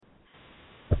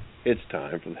It's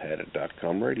time for the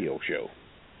Hadit.com radio show.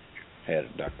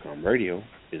 Hadit.com radio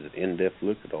is an in-depth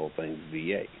look at all things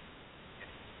VA.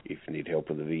 If you need help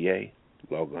with the VA,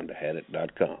 log on to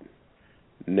Hadit.com.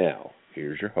 Now,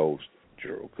 here's your host,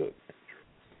 Gerald Cook.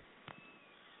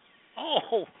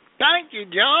 Oh, thank you,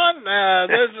 John.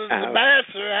 This is the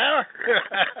Master Hour.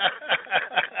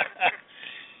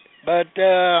 But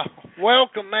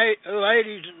welcome,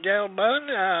 ladies and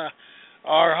gentlemen.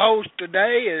 Our host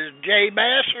today is Jay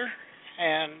Basser,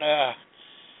 and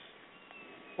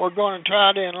we're going to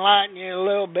try to enlighten you a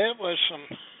little bit with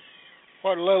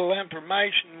what little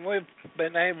information we've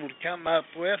been able to come up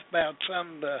with about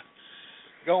some of the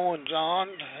goings-on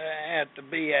at the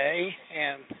VA,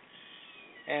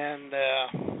 and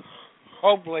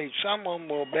hopefully someone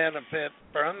will benefit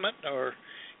from it or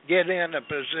get in a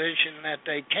position that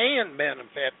they can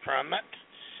benefit from it.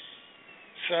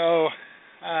 So,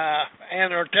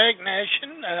 and our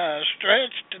technician,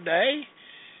 Stretch, today,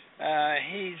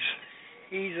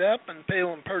 he's up and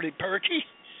feeling pretty perky.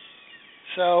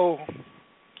 So,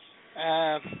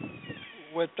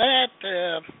 with that,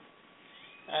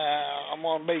 I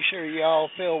want to be sure you all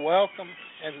feel welcome.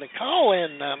 And the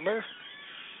call-in number,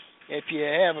 if you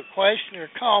have a question or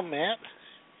comment,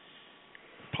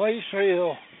 please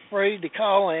feel free to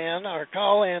call in. Our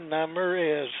call-in number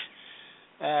is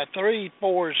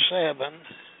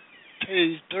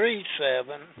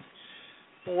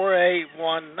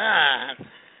 347-237-4819.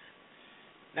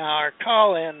 Now, our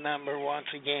call-in number,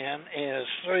 once again, is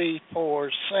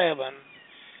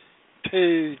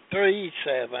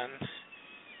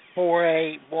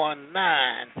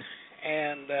 347-237-4819.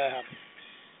 And,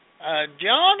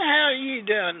 John, how are you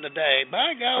doing today?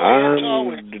 By golly, it's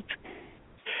always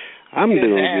I'm good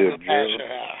doing to have good, a Gerald. Basser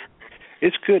Hour.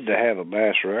 It's good to have a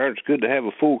Basser Hour. It's good to have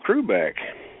a full crew back.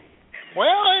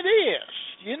 Well, it is.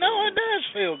 You know, it does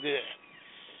feel good.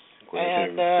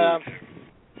 And,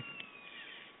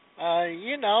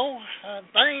 you know,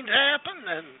 things happen,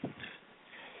 and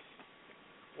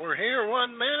we're here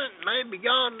one minute and maybe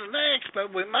gone the next,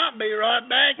 but we might be right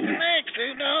back the next.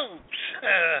 Who knows?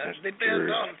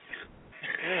 Depends on...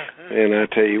 And I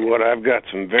tell you what, I've got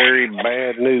some very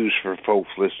bad news for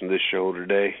folks listening to this show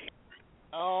today.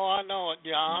 Oh, I know it,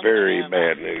 John. Very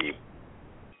bad news.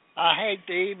 I hate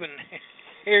to even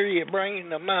hear you bringing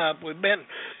them up. We've been,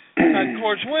 of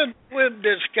course, we've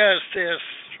discussed this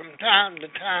from time to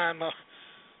time.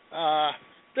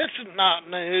 This is not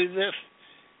new. This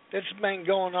has been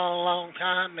going on a long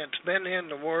time. It's been in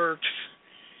the works.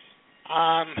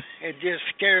 It just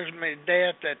scares me to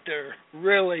death that they're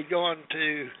really going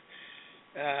to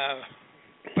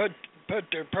put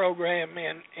their program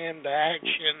into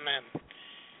action,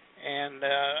 and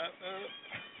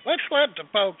let's let the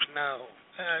folks know.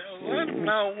 Let them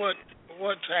know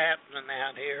what's happening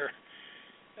out here,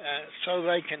 so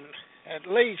they can at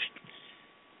least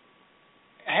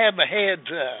have a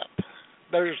heads up.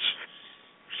 There's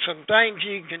some things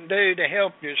you can do to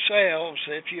help yourselves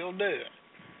if you'll do it.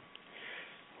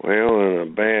 Well, in a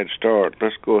bad start,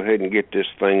 let's go ahead and get this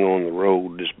thing on the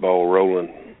road, this ball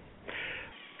rolling.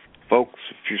 Folks,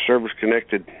 if you're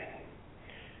service-connected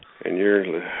and there's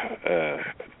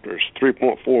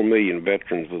 3.4 million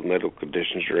veterans with medical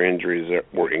conditions or injuries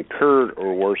that were incurred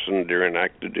or worsened during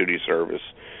active duty service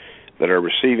that are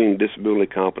receiving disability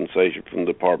compensation from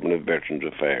the Department of Veterans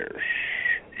Affairs.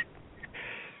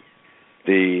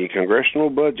 The Congressional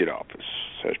Budget Office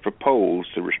has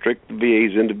proposed to restrict the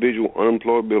VA's individual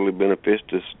unemployability benefits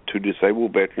to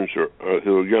disabled veterans who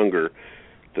are younger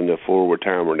than the full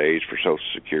retirement age for Social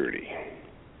Security.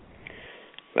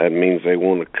 That means they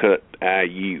want to cut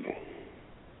IU.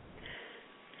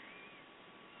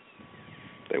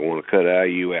 They want to cut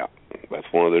IU out.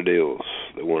 That's one of their deals.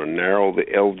 They want to narrow the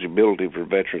eligibility for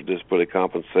veterans' disability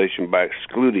compensation by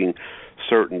excluding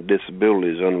certain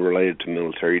disabilities unrelated to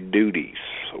military duties.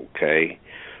 Okay.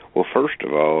 Well, first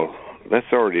of all,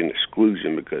 that's already an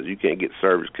exclusion because you can't get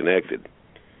service-connected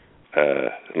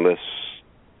unless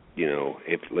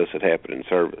it happened in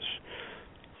service.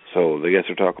 So I guess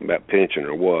they're talking about pension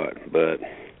or what. But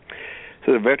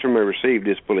so the veteran may receive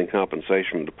disability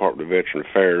compensation from the Department of Veterans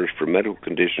Affairs for medical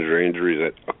conditions or injuries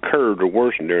that occurred or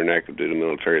worsened during active duty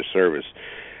military service,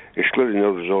 excluding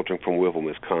those resulting from willful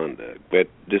misconduct. But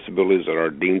disabilities that are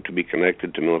deemed to be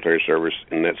connected to military service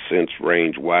in that sense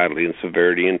range widely in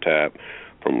severity and type,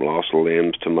 from loss of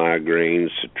limbs to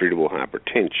migraines to treatable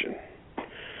hypertension.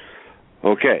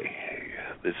 Okay,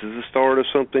 this is the start of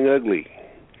something ugly.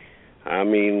 I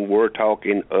mean, we're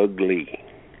talking ugly.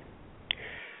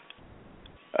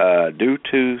 Due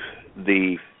to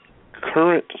the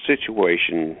current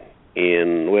situation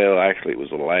it was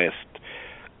the last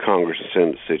Congress and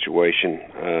Senate situation.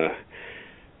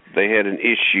 They had an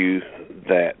issue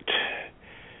that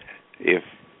if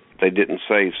they didn't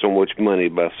save so much money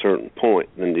by a certain point,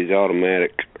 then these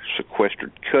automatic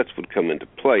sequestered cuts would come into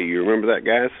play. You remember that,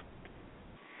 guys?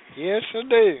 Yes, I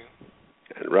do.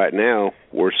 And right now,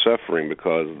 we're suffering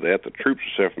because of that. The troops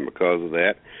are suffering because of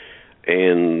that.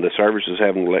 And the service is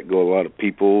having to let go of a lot of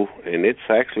people, and it's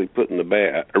actually putting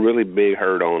a really big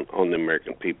hurt on the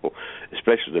American people,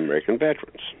 especially the American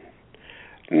veterans.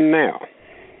 Now,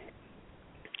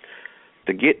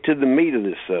 to get to the meat of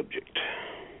this subject,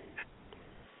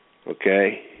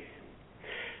 okay,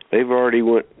 they've already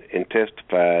went and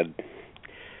testified.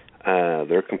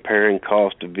 They're comparing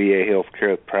cost of VA health care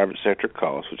with private sector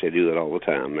costs, which they do that all the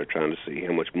time. They're trying to see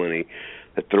how much money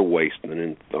that they're wasting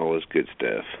and all this good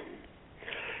stuff.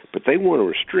 But they want to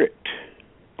restrict,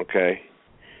 okay,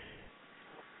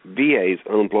 VA's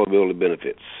unemployability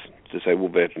benefits to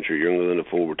disabled veterans who are younger than the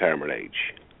full retirement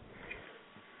age.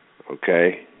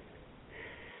 Okay?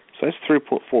 So that's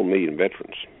 3.4 million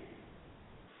veterans.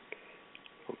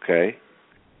 Okay?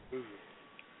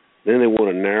 Then they want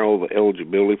to narrow the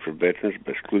eligibility for veterans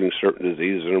by excluding certain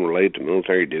diseases unrelated to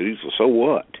military duties. Well, so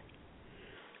what?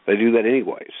 They do that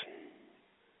anyways.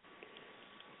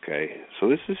 Okay? So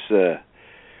this is,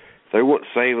 they want to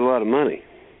save a lot of money.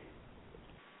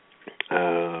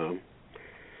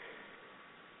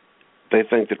 They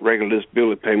think that regular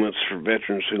disability payments for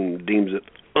veterans who deems it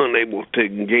unable to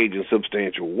engage in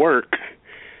substantial work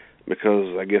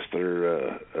because I guess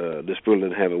their disability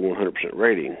doesn't have a 100%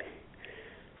 rating,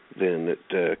 then it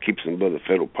keeps them above the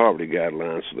federal poverty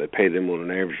guidelines, so they pay them on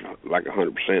an average like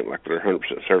 100%, like they're 100%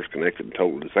 service-connected and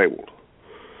totally disabled.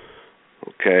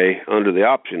 Okay, under the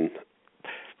option,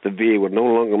 the VA would no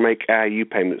longer make IU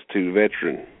payments to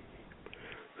veterans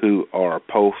who are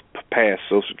past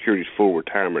Social Security's full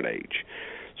retirement age.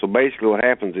 So basically what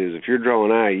happens is if you're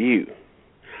drawing IU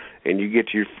and you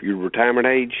get your retirement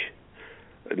age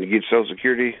and you get Social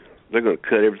Security, they're going to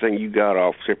cut everything you got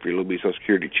off except for your little bit Social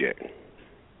Security check.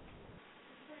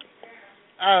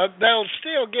 They'll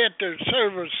still get their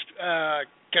service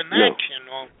connection,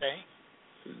 won't they?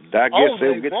 I guess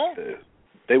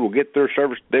they will get their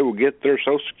service. They will get their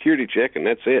Social Security check, and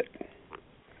that's it.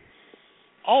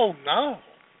 Oh no,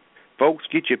 folks,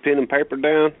 get your pen and paper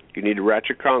down. You need to write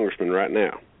your congressman right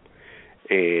now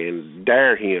and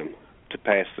dare him to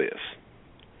pass this.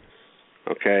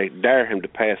 Okay, dare him to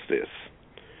pass this.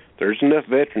 There's enough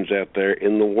veterans out there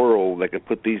in the world that can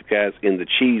put these guys in the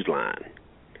cheese line.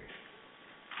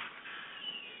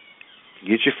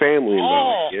 Get your family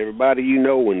involved. Get everybody you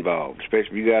know involved,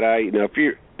 especially if you got IE. Now,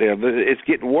 it's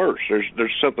getting worse.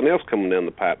 There's something else coming down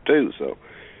the pipe too. So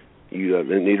you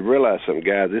need to realize something,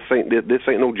 guys. This ain't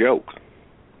no joke.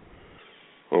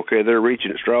 Okay, they're reaching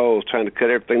at straws, trying to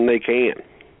cut everything they can,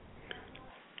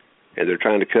 and they're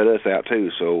trying to cut us out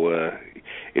too. So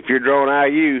if you're drawing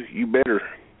IU, you better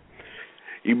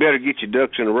get your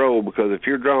ducks in a row, because if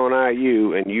you're drawing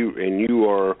IU and you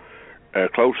are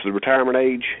close to the retirement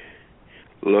age,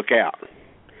 look out.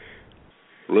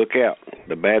 Look out.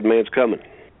 The bad man's coming.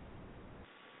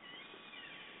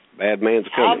 Bad man's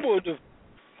coming.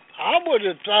 I would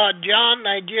have thought, John,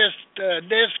 they just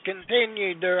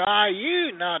discontinued their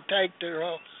IU, not take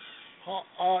their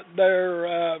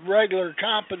regular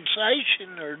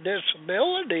compensation or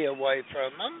disability away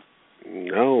from them.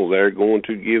 No, they're going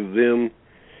to give them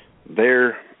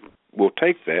we'll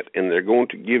take that, and they're going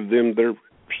to give them their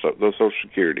Social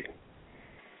Security.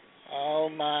 Oh,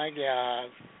 my God.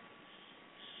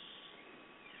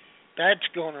 That's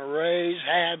going to raise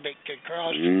havoc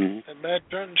across the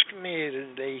veterans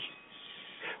community.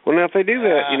 Well, now, if they do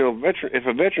that, if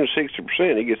a veteran's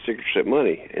 60%, he gets 60%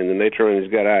 money, and then they turn and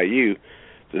he's got IU,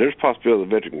 so there's a possibility the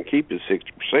veteran can keep his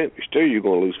 60%, but still you're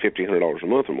going to lose $1,500 a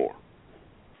month or more.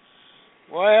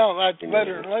 Well, that's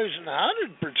better than losing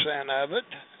 100% of it.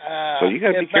 So you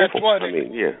got to be careful.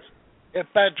 If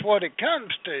that's what it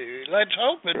comes to. Let's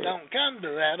hope it don't come to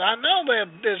that. I know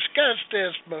they've discussed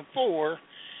this before,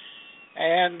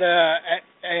 and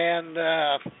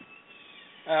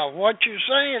what you're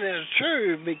saying is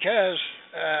true, because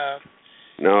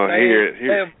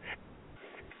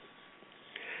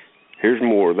here's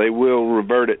more. They will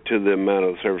revert it to the amount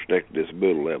of the service-connected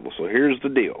disability level. So here's the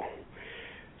deal.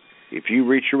 If you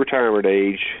reach your retirement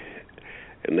age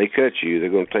and they cut you, they're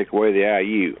going to take away the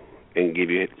IU and give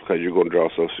you, because you're going to draw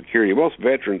Social Security. Most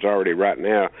veterans already right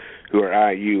now who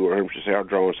are IU or 100% are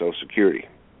drawing Social Security.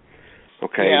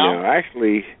 Okay, Now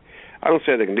actually, I don't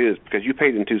say they can do this, because you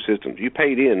paid in two systems. You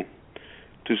paid in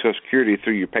to Social Security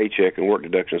through your paycheck and work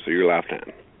deductions through your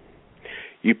lifetime.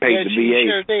 You paid the VA. You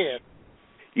sure did.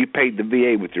 You paid the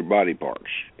VA with your body parts.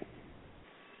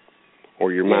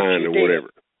 or your Yes, mind you or did. whatever.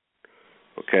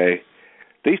 Okay?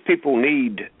 These people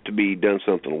need to be done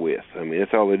something with. I mean,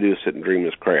 that's all they do is sit and dream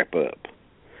this crap up.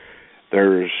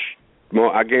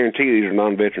 I guarantee you these are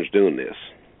non-veterans doing this.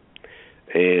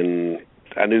 And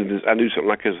I knew something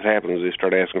like this would happen as they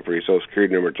start asking for your Social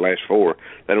Security number at the last four.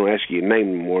 They don't ask you your name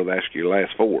anymore, they ask you your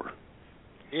last four.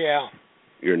 Yeah.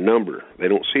 Your number. They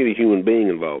don't see any human being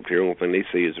involved here. The only thing they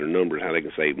see is their numbers, how they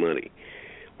can save money.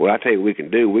 Well, I tell you what we can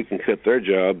do. We can cut their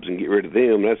jobs and get rid of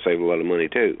them. That'd save a lot of money,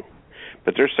 too.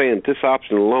 But they're saying this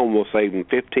option alone will save them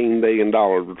 $15 billion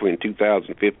between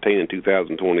 2015 and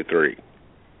 2023.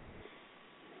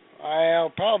 I'll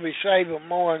probably save them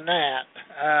more than that.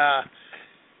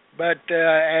 But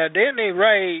at any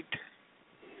rate,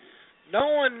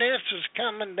 knowing this is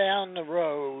coming down the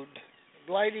road,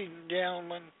 ladies and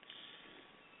gentlemen,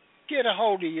 get a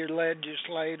hold of your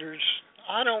legislators.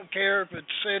 I don't care if it's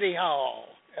City Hall,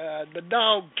 the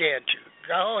dog catcher.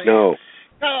 Go ahead. No,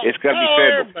 it's got to be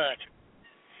federal. Everybody.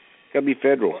 Got to be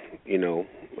federal. You know,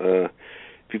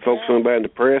 if you folks want about in the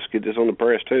press, get this on the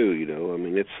press too. You know, I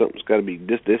mean, it's something's got to be.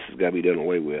 This has got to be done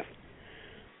away with.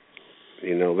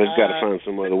 You know, they've got to find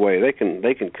some other way. They can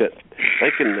cut.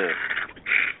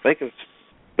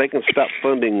 They can stop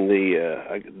funding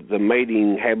the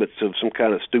mating habits of some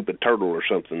kind of stupid turtle or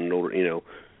something. In order, you know,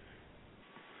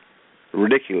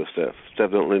 ridiculous stuff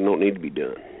that don't need to be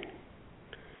done.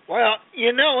 Well,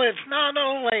 you know, it's not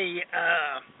only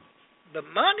the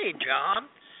money, John.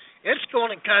 It's going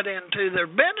to cut into their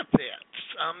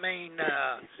benefits. I mean,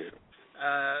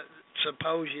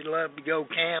 suppose you love to go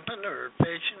camping or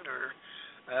fishing, or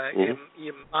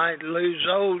you might lose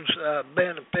those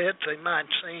benefits. They might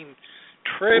seem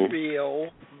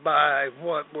trivial by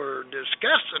what we're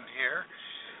discussing here.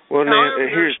 Well, however,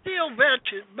 there's still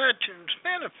veterans'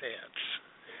 benefits.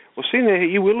 Well, see, now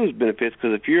you will lose benefits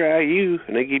because if you're IU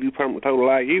and they give you permanent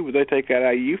total IU, but they take out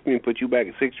IU from you and put you back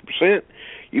at 60%,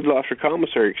 you've lost your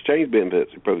commissary exchange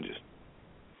benefits and privileges.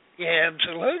 Yeah,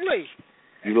 absolutely.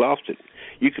 You lost it.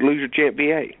 You can lose your champ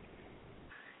VA.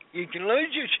 You can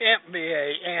lose your champ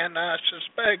VA, and I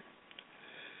suspect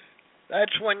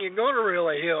that's when you're going to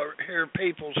really hear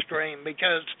people scream,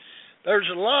 because there's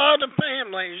a lot of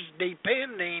families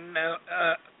dependent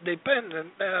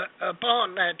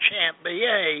upon that champ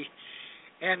VA,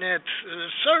 and it's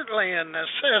certainly a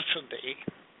necessity.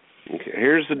 Okay,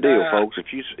 here's the deal, folks.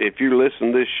 If you're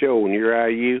listening to this show and you're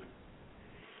IU,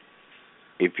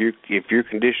 if your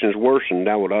condition is worsened,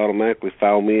 I would automatically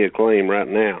file me a claim right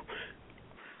now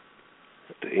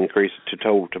to increase it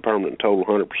to permanent total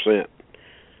 100%.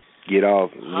 Get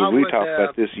off. We talked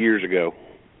about this years ago.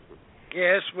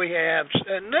 Yes, we have.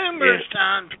 Numerous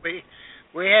times we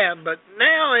have, but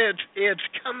now it's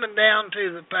coming down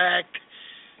to the fact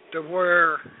to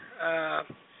where,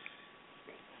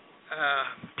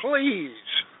 please,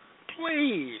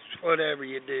 whatever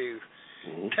you do,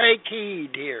 take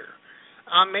heed here.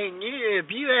 I mean, if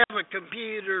you have a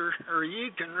computer or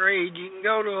you can read, you can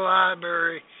go to the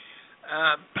library,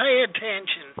 pay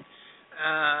attention.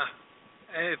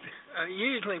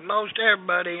 Usually most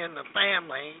everybody in the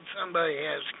family, somebody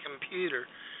has a computer.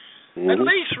 At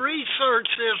least research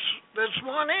this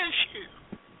one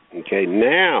issue. Okay,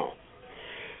 now,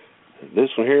 this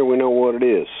one here, we know what it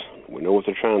is. We know what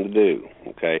they're trying to do.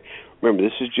 Okay, remember,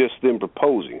 this is just them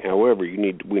proposing. However, we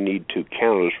need to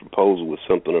counter this proposal with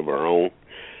something of our own.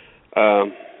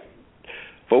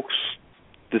 Folks,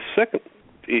 the second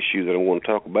issue that I want to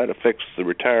talk about affects the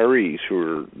retirees who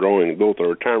are drawing both their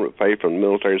retirement pay from the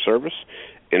military service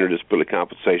and their disability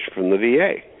compensation from the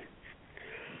VA.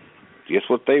 Guess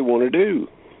what they want to do?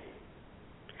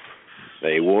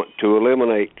 They want to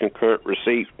eliminate concurrent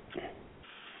receipt.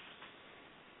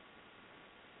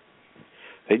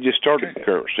 They just started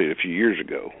concurrent receipt a few years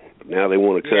ago, but now they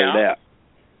want to cut it out.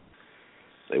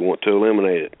 They want to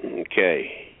eliminate it.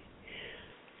 Okay.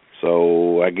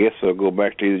 So I guess I'll go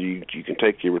back to you can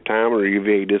take your retirement or your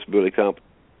VA disability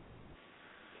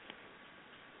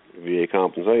VA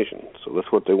compensation. So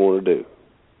that's what they want to do.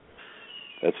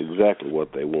 That's exactly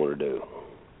what they want to do.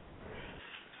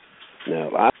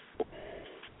 Now,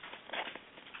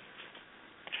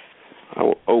 I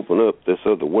will open up this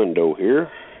other window here,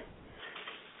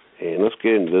 and let's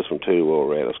get into this one too. All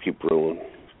right, let's keep rolling.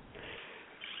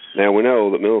 Now, we know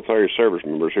that military service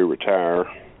members who retire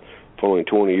following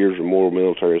 20 years or more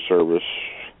military service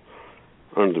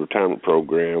under the retirement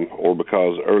program or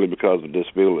because of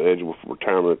disability eligible for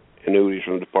retirement annuities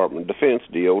from the Department of Defense,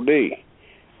 DOD.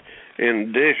 In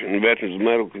addition, veterans with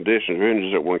medical conditions or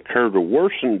injuries that were incurred or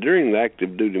worsened during the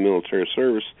active duty military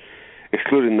service,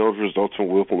 excluding those results from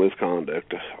willful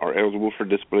misconduct, are eligible for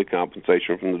disability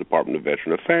compensation from the Department of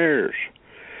Veteran Affairs.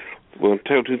 Well,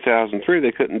 until 2003,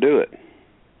 they couldn't do it.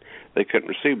 They couldn't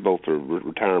receive both their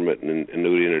retirement and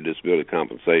annuity and their disability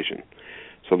compensation.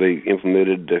 So they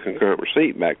implemented the concurrent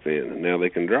receipt back then, and now they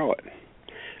can draw it.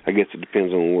 I guess it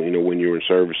depends on when you're in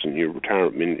service and your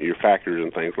retirement, and your factors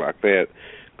and things like that,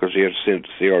 because you have to send it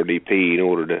to CRDP in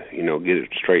order to get it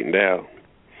straightened out.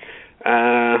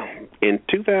 In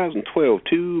 2012,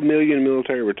 2 million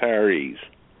military retirees,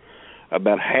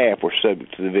 about half were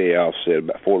subject to the VA offset.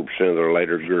 About 40% of their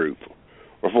later group,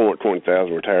 or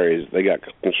 420,000 retirees, they got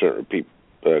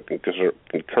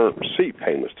concurrent receipt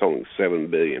payments totaling $7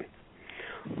 billion.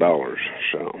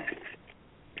 So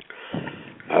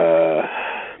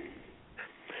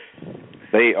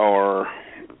they are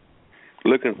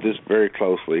looking at this very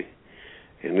closely,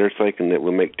 and they're thinking that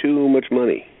we'll make too much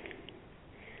money.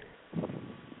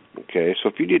 Okay, so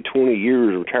if you did 20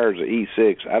 years retired as an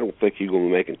E6, I don't think you're going to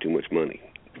be making too much money.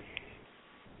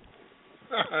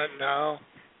 No.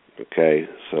 Okay,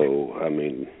 so, I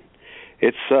mean,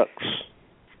 it sucks.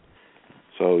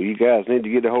 So you guys need to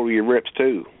get a hold of your reps,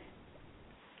 too,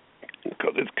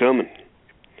 because it's coming.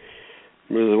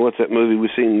 Remember, what's that movie we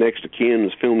seen, Next of Kin,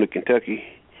 was filmed in Kentucky?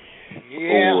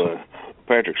 Yeah.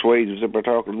 Patrick Swayze was up there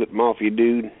talking to that mafia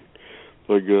dude.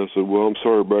 The guy said, well, I'm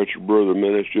sorry about your brother,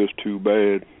 man, it's just too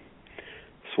bad.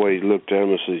 Swayze looked at him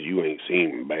and says, you ain't seen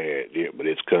him bad yet, but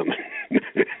it's coming.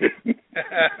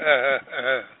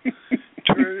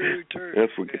 True.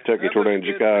 That's from Kentucky toward in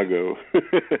Chicago.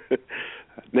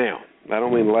 Now, I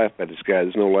don't mean to laugh at this guy.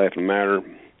 There's no laughing matter.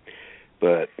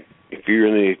 But if you're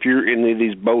in any of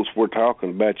these boats we're talking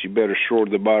about, you better shore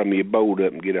the bottom of your boat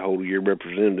up and get a hold of your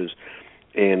representatives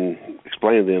and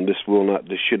explain to them this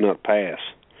should not pass.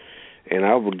 And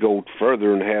I would go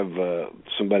further and have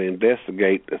somebody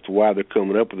investigate as to why they're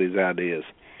coming up with these ideas.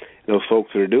 And those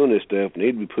folks that are doing this stuff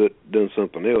need to be doing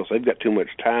something else. They've got too much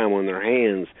time on their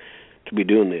hands to be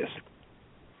doing this.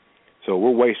 So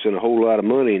we're wasting a whole lot of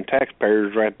money, and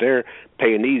taxpayers right there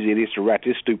paying these idiots to write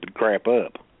this stupid crap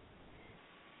up.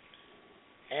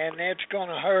 And it's going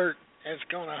to hurt. It's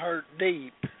going to hurt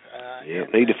deep.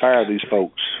 Need to fire these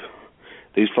folks.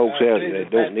 These folks out there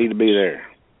don't need to be there.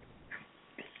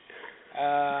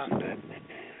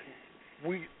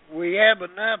 We have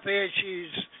enough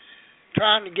issues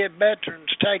trying to get veterans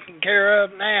taken care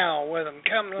of now, with them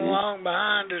coming along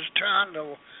behind us trying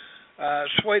to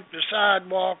sweep the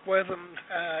sidewalk with them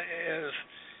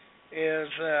is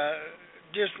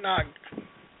just not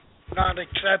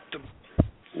acceptable.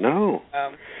 No,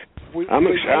 I'm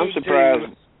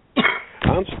surprised.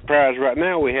 I'm surprised right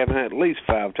now we haven't had at least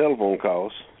 5 telephone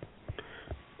calls.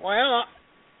 Well,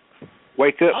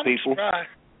 wake up, I'm people! Surprised.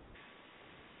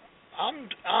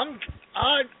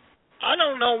 I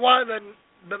don't know why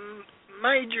the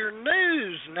major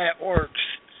news networks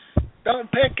don't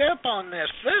pick up on this.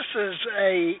 This is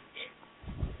a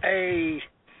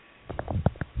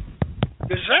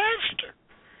disaster.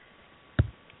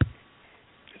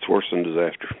 It's worse than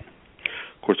disaster.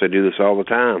 Of course, they do this all the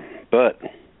time, but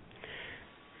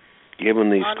given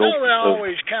these, I know they're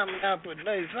always coming up with new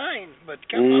things, but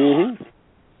come on.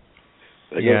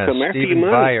 They're going to come after you,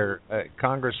 money.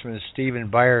 Congressman Stephen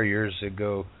Beyer years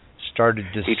ago started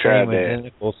the same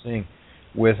identical thing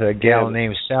with a gal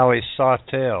named Sally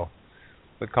Sawtelle.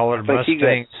 We call her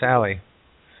Mustang Sally.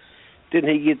 Didn't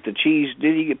he get the cheese?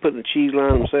 Did he get put in the cheese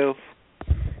line himself?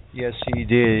 Yes, he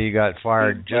did. He got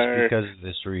fired just because of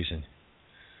this reason.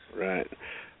 Right.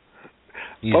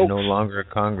 He's folks, no longer a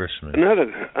congressman.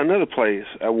 Another place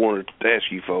I wanted to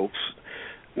ask you folks.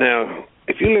 Now,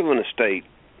 if you live in a state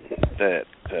that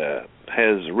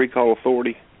has recall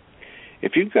authority,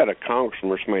 if you've got a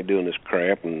congressman or somebody doing this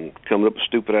crap and coming up with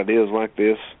stupid ideas like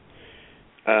this,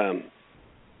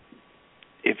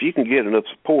 if you can get enough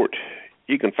support,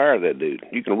 you can fire that dude.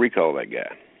 You can recall that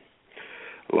guy.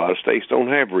 A lot of states don't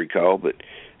have recall, but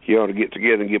you ought to get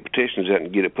together and get petitions out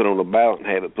and get it put on the ballot and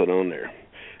have it put on there.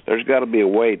 There's got to be a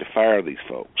way to fire these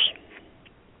folks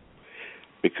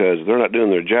because they're not doing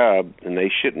their job, and they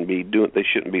shouldn't be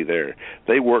there.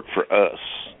 They work for us.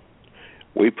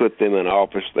 We put them in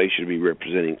office. They should be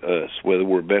representing us, whether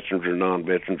we're veterans or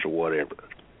non-veterans or whatever.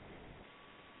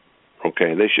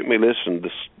 Okay, they shouldn't be listening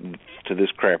to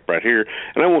this crap right here.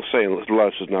 And I won't say a lot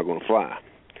of this is not going to fly,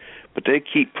 but they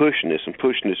keep pushing this and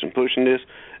pushing this and pushing this,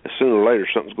 and sooner or later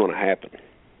something's going to happen.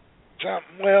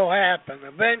 Something will happen.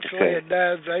 Eventually it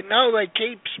does. They know they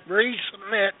keep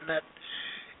resubmitting it.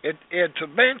 It's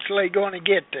eventually going to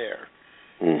get there.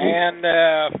 Mm-hmm.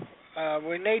 And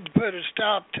we need to put a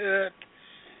stop to it.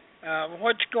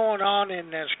 What's going on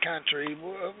in this country?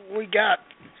 We got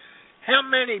how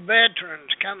many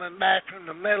veterans coming back from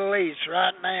the Middle East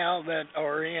right now that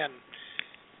are in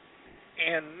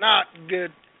in not a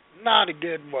good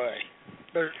way.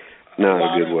 Not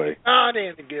a good way. Not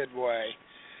in a good way.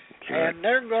 Right. And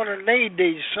they're going to need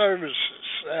these services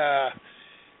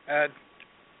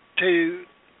to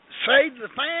save the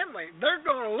family. They're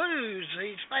going to lose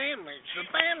these families. The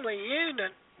family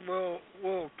unit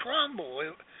will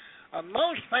crumble.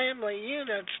 Most family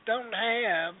units don't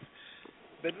have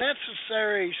the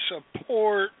necessary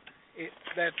support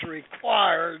that's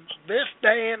required this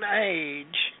day and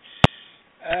age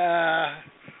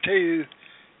to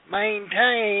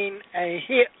maintain a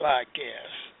hit like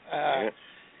this.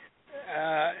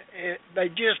 They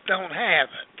just don't have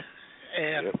it.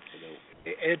 And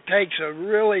it takes a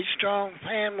really strong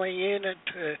family unit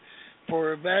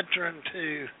for a veteran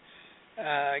to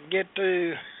get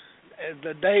through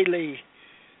the daily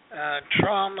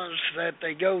traumas that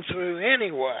they go through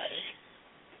anyway,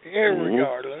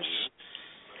 irregardless.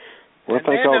 Well, and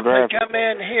then if they come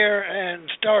in here and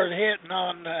start hitting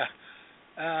on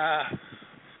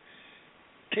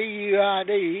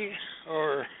TUID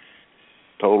or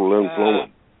total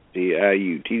unemployment,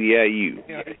 TDIU.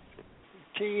 Yeah,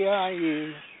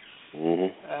 TIU.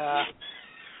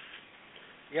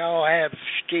 Y'all have to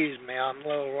excuse me, I'm a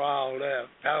little riled up.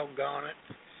 Doggone it.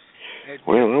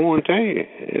 Well, I want to tell you,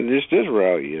 this does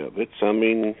rile you up.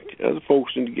 Other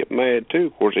folks need to get mad too.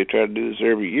 Of course, they try to do this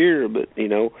every year, but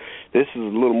this is a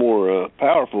little more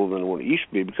powerful than what it used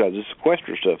to be because this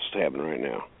sequester stuff's happening right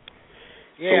now.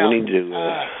 Yeah. So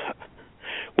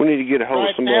we need to get a hold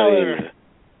of somebody.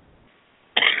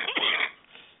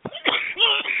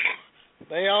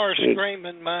 They are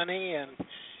screaming money,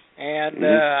 and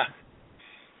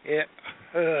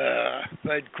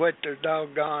they'd quit their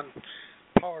doggone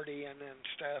partying and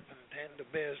stuff and tend to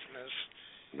business.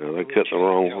 No, they cut the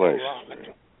wrong place.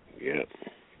 Yeah.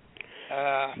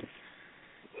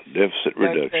 Deficit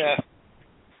reduction.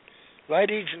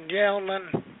 Ladies and gentlemen,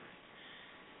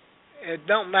 it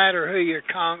don't matter who your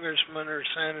congressman or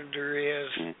senator is.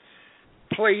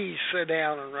 Please sit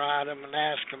down and write them and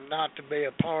ask them not to be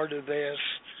a part of this.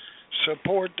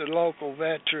 Support the local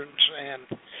veterans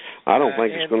and I don't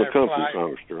think it's going to come from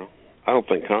Congress, Darrell. I don't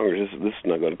think Congress. This is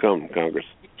not going to come from Congress.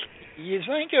 You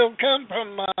think it'll come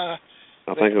from? I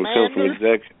think it'll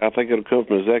come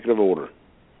from executive order.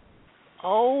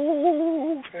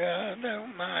 Oh, God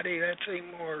Almighty, that's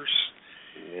even worse.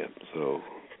 Yep. So,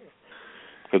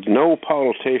 because no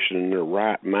politician in their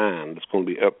right mind that's going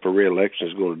to be up for re-election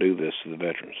is going to do this to the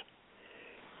veterans.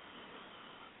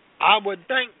 I would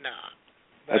think not.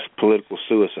 That's political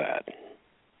suicide.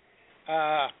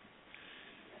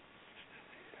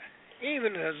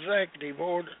 Even an executive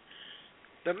order.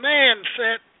 The man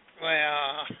said, I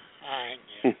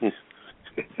ain't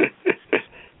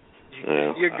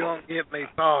You're going to get me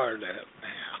fired up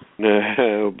now.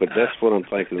 No, but that's what I'm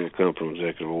thinking will come from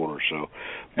executive order. So,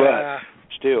 but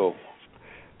still,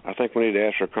 I think we need to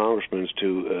ask our congressmen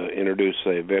to introduce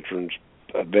a Veterans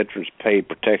Pay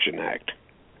Protection Act.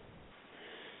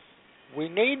 We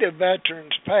need a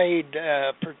Veterans Paid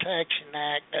Protection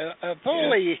Act, a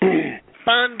fully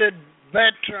funded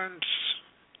veterans,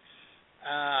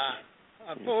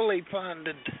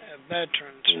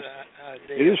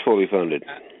 deal. It is fully funded.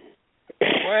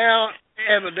 Well,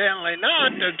 evidently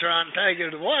not. They're trying to take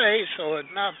it away, so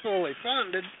it's not fully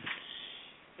funded.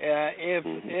 If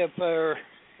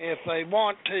they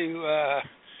want to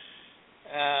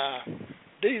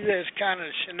do this kind of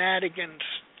shenanigans,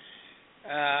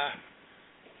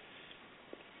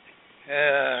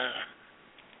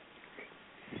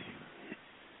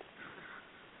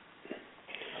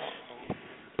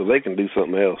 so they can do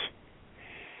something else.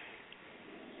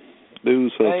 This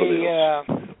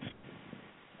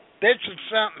is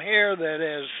something here that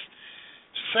is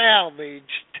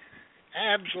salvaged,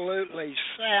 absolutely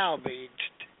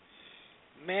salvaged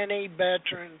many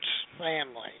veterans'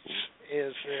 families,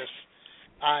 is this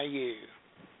IU.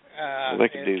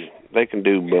 They can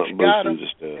do both of the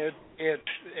stuff.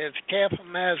 It's kept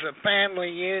them as a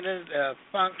family unit, a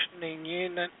functioning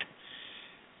unit.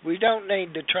 We don't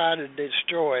need to try to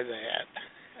destroy that.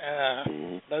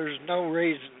 There's no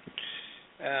reason,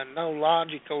 no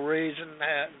logical reason.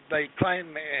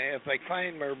 If they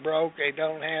claim they're broke, they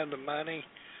don't have the money.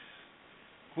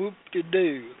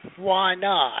 Whoop-de-doo. Why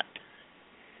not?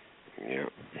 Yeah.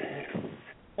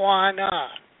 Why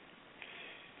not?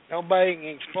 Nobody can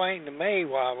explain to me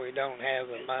why we don't have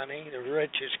the money, the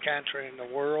richest country in the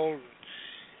world,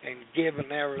 and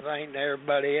giving everything to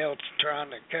everybody else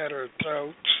trying to cut our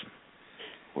throats.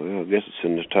 Well, I guess it's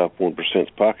in the top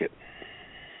 1%'s pocket.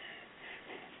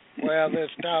 Well, this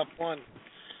top one.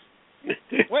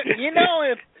 Well,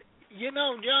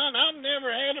 John, I've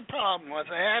never had a problem with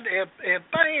that. If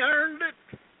they earned it,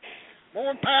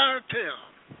 more power to them.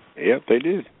 Yep, they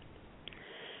did.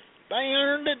 They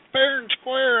earned it fair and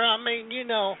square. I mean,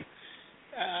 this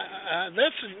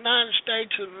is the United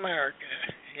States of America.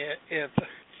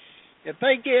 If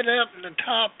they get up in the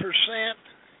top percent,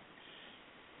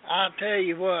 I'll tell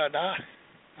you what, I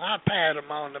pat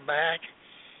them on the back.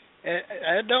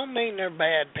 It don't mean they're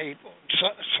bad people.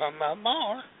 Some of them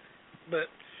are, but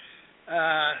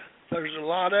there's a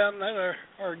lot of them that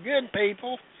are good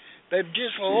people. They've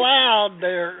just allowed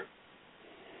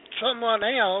someone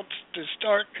else to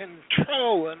start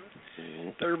controlling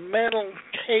their mental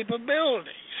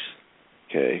capabilities.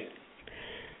 Okay.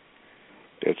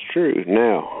 That's true.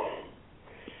 Now,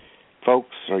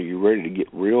 folks, are you ready to get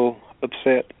real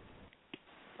upset?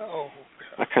 Oh,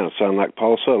 God. I kind of sound like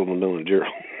Paul Sullivan, don't I,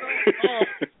 Gerald?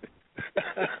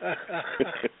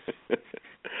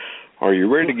 Are you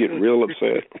ready to get real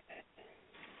upset?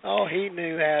 Oh, he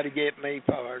knew how to get me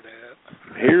fired up.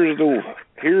 Here's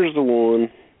the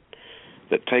one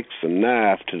that takes the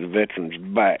knife to the veteran's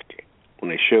back. When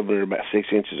they shove it in about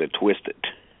 6 inches, they twist it.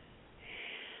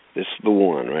 This is the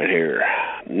one right here.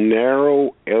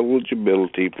 Narrow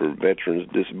eligibility for veterans'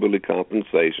 disability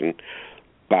compensation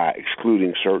by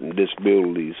excluding certain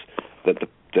disabilities that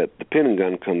the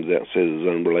Pentagon comes out and says is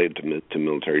unrelated to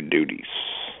military duties.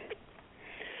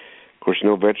 Of course,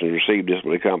 no veterans receive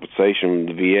disability compensation from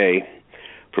the VA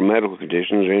for medical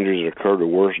conditions or injuries that occurred or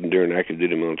worsened during active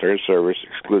duty military service,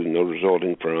 excluding those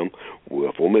resulting from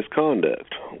willful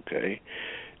misconduct. Okay.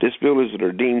 Disabilities that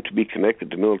are deemed to be connected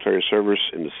to military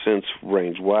service in the sense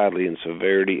range widely in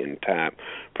severity and type,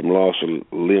 from loss of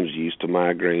limbs use to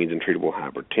migraines and treatable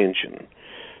hypertension.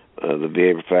 The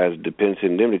VA provides dependency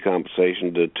and indemnity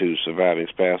compensation to surviving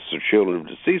spouses or children of a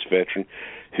deceased veteran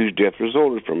whose death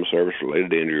resulted from a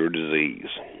service-related injury or disease.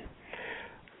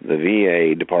 The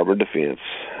VA, Department of Defense,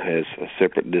 has a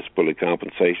separate disability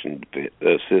compensation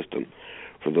system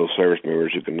for those service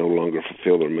members who can no longer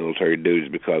fulfill their military duties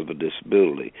because of a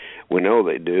disability. We know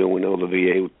they do, and we know the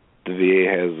VA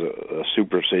has a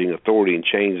superseding authority and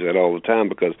changes that all the time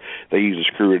because they usually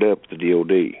screw it up at the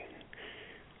DOD.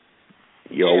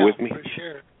 Y'all with me? For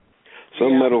sure.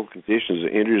 Some medical conditions and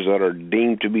injuries that are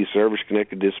deemed to be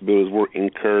service-connected disabilities were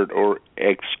incurred or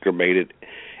excurbated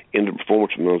in the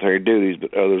performance of military duties,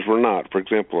 but others were not. For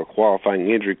example, a qualifying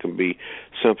injury can be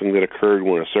something that occurred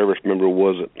when a service member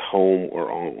was at home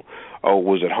or on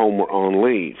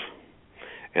leave.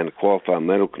 And a qualifying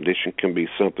medical condition can be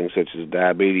something such as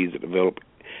diabetes that developed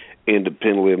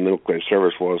independently of military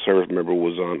service while a service member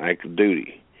was on active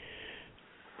duty.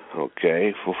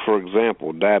 Okay, for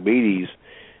example, diabetes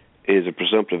is a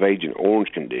presumptive Agent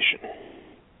Orange condition.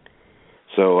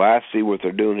 So I see what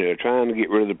they're doing here. They're trying to get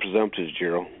rid of the presumptives,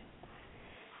 Gerald.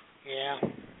 Yeah.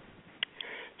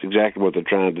 It's exactly what they're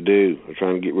trying to do. They're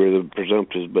trying to get rid of the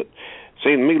presumptives, but it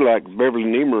seems to me like Beverly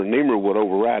Niemer would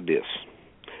override this.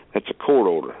 That's a court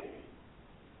order.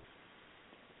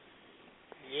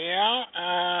 Yeah,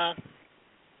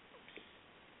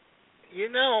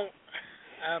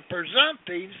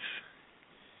 presumptives,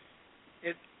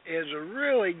 it is a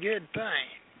really good thing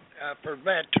for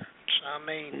veterans. I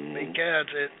mean, because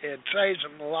it saves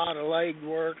them a lot of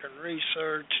legwork and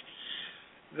research.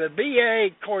 The VA,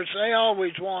 of course, they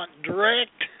always want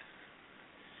direct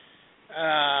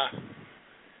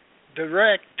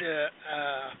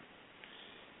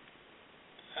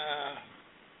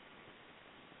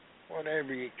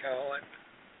whatever you call it.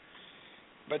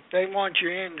 But they want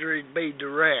your injury to be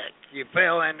direct. You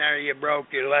fell in there, you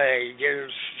broke your leg.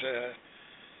 There's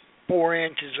 4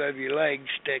 inches of your leg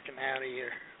sticking out of you.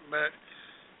 But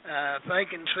if they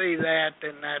can see that,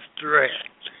 then that's direct.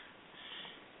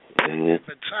 If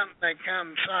it's something that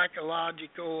comes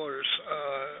psychological or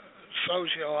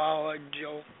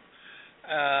sociological,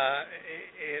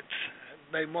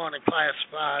 they want to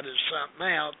classify it as something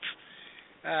else.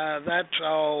 That's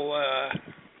all.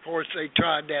 Of course, they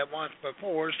tried that once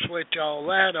before. Switch all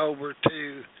that over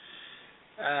to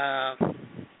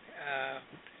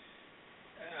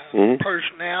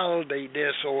personality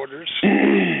disorders.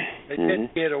 They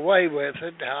didn't get away with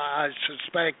it. I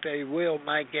suspect they will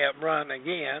make that run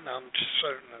again. I'm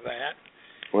certain of that.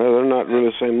 Well, they're not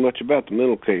really saying much about the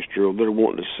mental case, Drew. They're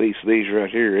wanting to cease these right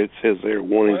here. It says they're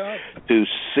wanting to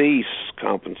cease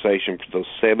compensation for those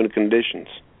 7 conditions.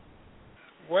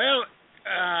 Well,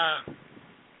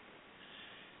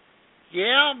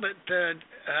 yeah, but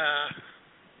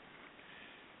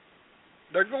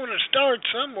they're going to start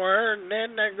somewhere, and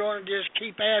then they're going to just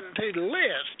keep adding to the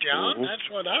list, John. That's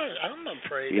what I'm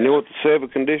afraid You know what the 7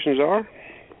 conditions are?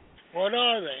 What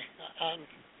are they?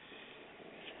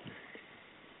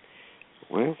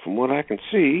 Well, from what I can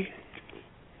see,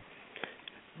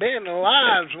 Being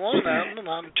alive's one of them,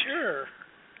 I'm sure.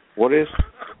 What is?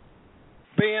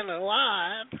 Being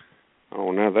alive.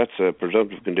 Oh, now that's a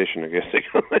presumptive condition, I guess they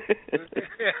call it.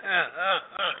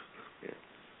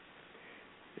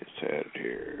 It's added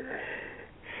here.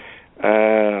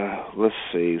 Let's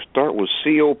see. Start with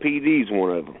COPD is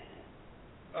one of them.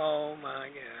 Oh, my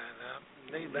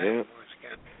God. I knew that Yep. was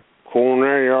good.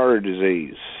 Coronary artery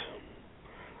disease.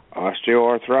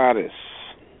 Osteoarthritis.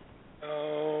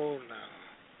 Oh,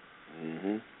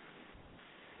 no.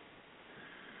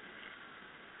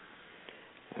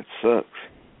 That sucks.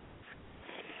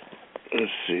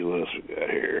 Let's see what else we got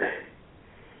here.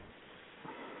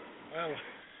 Well,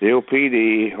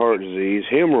 COPD, heart disease,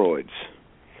 hemorrhoids,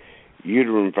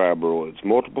 uterine fibroids,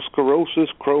 multiple sclerosis,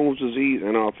 Crohn's disease,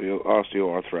 and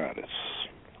osteoarthritis.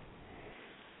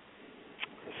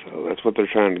 So that's what they're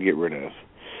trying to get rid of.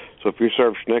 So if you're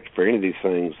service connected for any of these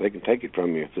things, they can take it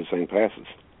from you if this thing passes.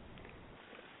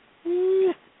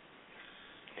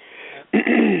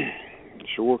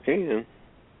 Sure can.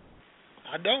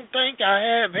 I don't think I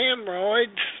have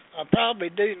hemorrhoids. I probably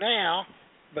do now,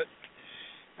 but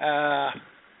I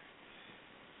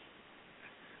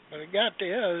got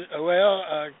the other,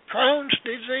 Crohn's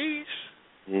disease.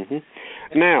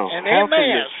 Now, and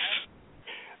MS.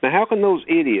 How can those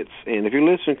idiots, and if you're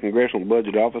listening to Congressional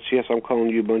Budget Office, yes, I'm calling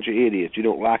you a bunch of idiots. You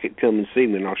don't like it, come and see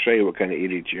me, and I'll show you what kind of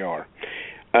idiots you are.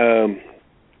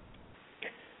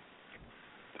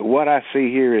 What I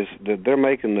see here is that they're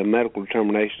making the medical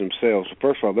determination themselves.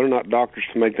 First of all, they're not doctors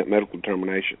to make that medical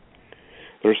determination.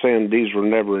 They're saying these were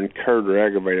never incurred or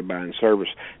aggravated by in service.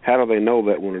 How do they know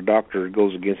that when a doctor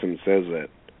goes against them and says that?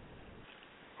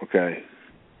 Okay.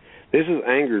 This has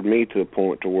angered me to the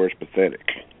point to where it's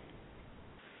pathetic.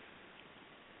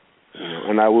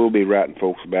 And I will be writing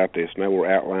folks about this, and I will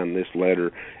outline this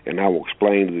letter, and I will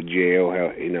explain to the jail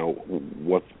how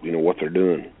what they're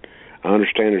doing. I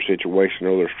understand their situation. I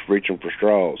know they're reaching for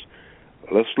straws.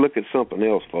 Let's look at something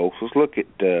else, folks. Let's look at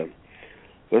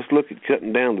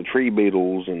cutting down the tree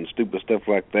beetles and stupid stuff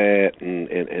like that,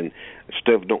 and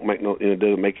stuff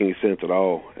doesn't make any sense at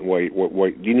all. And wait,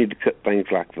 you need to cut things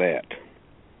like that.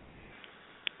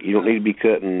 You don't need to be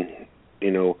cutting,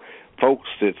 folks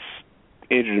that's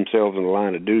injured themselves in the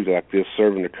line of duty like this,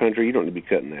 serving the country. You don't need to be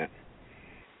cutting that.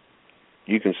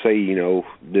 You can say,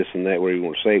 this and that, whatever you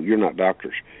want to say, but you're not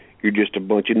doctors. You're just a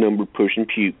bunch of number-pushing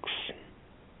pukes.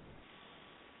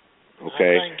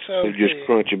 Okay? I think so, They're just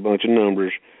crunch a bunch of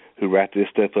numbers who write this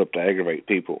stuff up to aggravate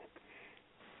people.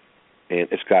 And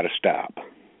it's got to stop.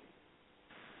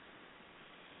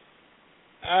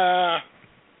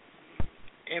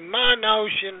 In my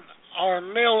notion, our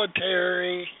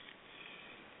military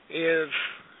is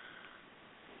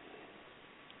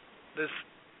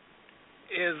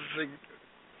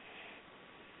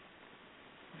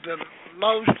the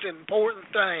most important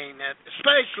thing,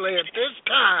 especially at this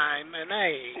time and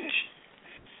age.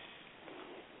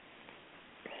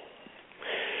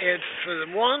 It's the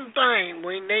one thing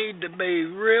we need to be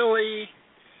really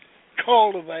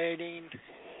cultivating,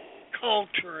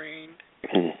 culturing,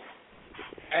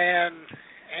 and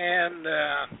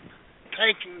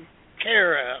taking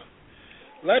care of.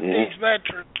 Let these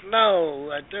veterans know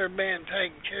that they're being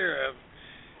taken care of,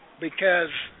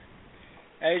 because,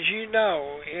 as you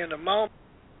know, in a moment,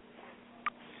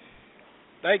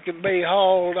 they can be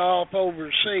hauled off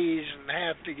overseas and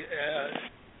have to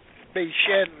be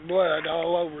shedding blood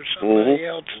all over somebody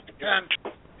else's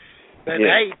country that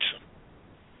hates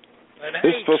them.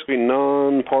 This is supposed to be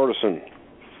nonpartisan.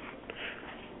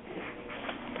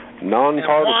 Nonpartisan, and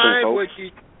why folks.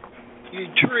 would you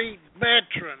treat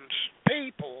veterans,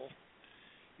 people,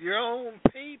 your own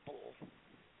people,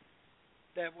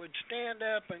 that would stand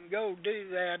up and go do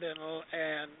that,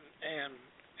 and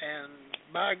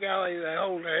by golly, they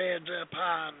hold their heads up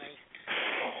high,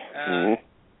 and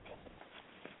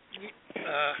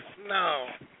no,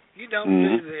 you don't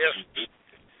do this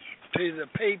to the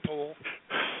people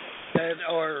that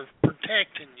are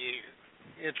protecting you.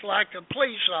 It's like a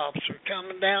police officer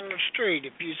coming down the street.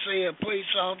 If you see a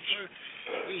police officer,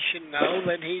 you should know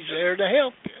that he's there to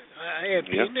help you if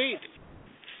you need it.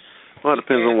 Well, it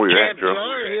depends on where you're at,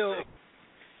 Joe.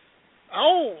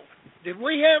 Oh, did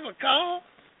we have a call?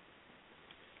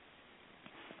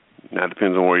 Now, it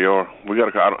depends on where you are. We got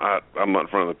a call. I'm not in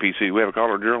front of the PC. We have a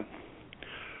caller, Gerald?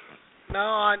 No,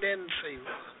 I didn't see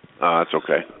one. That's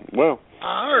okay. Well,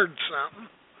 I heard something.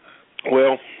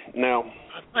 Well, now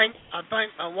I think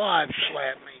my wife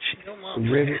slapped me. She don't want to.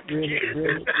 Ribbit.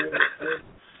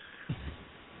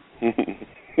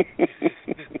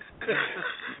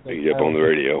 Pick you up on the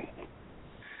radio.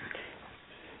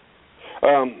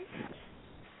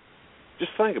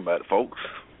 Just think about it, folks.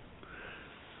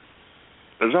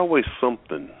 there's always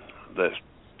something that's,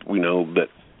 that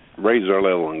raises our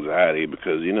level of anxiety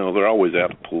because, they're always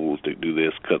out to pull to do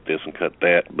this and cut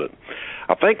that. But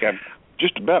I think I've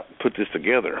just about put this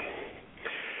together.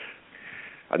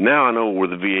 Now I know where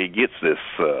the VA gets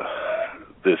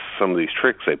some of these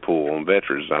tricks they pull on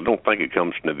veterans. I don't think it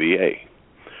comes from the VA.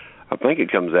 I think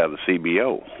it comes out of the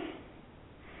CBO.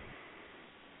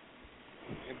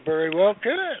 It very well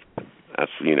could.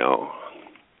 That's,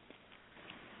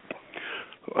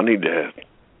 I need to have...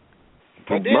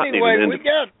 But anyway, we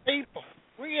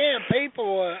have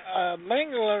people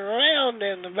mingling around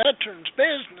in the veterans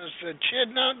business that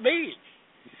should not be.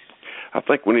 I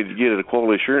think we need to get a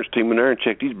quality assurance team in there and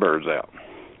check these birds out.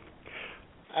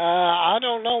 I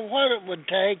don't know what it would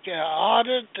take.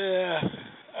 Audit,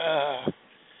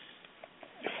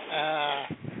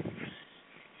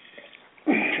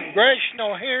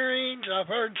 congressional hearings. I've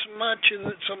heard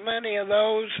so many of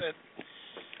those that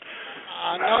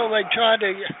I know they try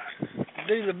to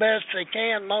do the best they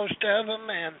can, most of them,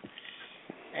 and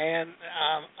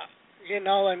they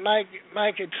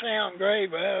make it sound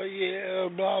great. Well, yeah,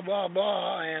 blah blah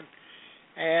blah,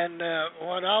 and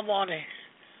what I want to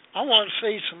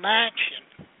see some action.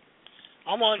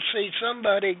 I want to see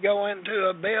somebody go into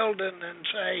a building and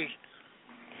say,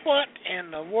 "What in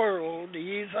the world do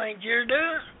you think you're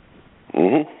doing?"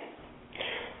 Mhm.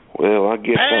 Well, I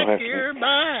guess I'll have to. Your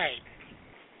mind.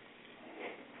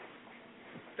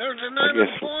 There's an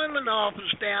unemployment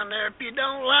office down there. If you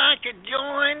don't like it,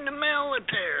 join the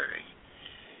military.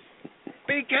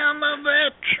 Become a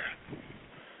veteran.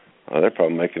 They're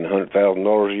probably making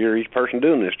 $100,000 a year each person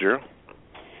doing this, Gerald.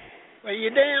 Well, you're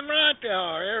damn right they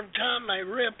are. Every time they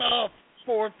rip off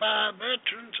 4 or 5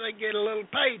 veterans, they get a little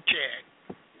paycheck.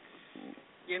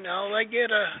 They get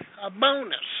a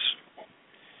bonus.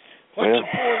 What's a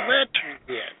poor veteran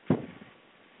get?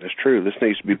 That's true. This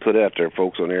needs to be put out there,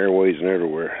 folks, on the airways and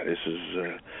everywhere. This is,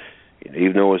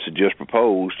 even though it's just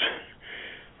proposed,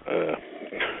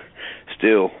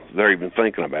 still they're even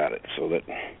thinking about it. So that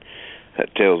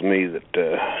tells me that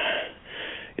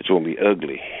it's going to be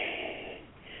ugly.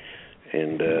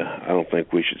 And I don't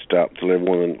think we should stop till every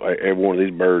one of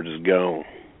these birds is gone.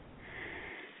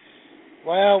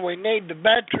 Well, we need the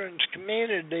veterans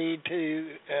community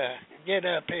to get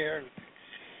up here.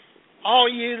 All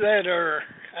you that are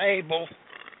able,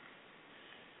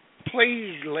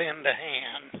 please lend a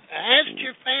hand. Ask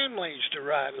your families to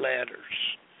write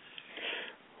letters.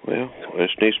 Well,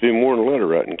 this needs to be more than a letter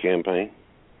writing campaign.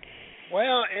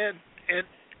 Well,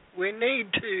 we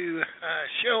need to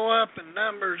show up in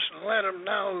numbers and let them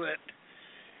know that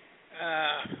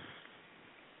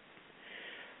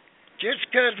just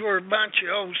because we're a bunch of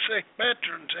old sick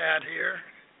veterans out here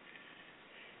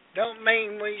don't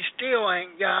mean we still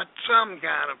ain't got some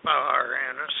kind of fire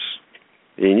in us.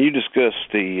 And you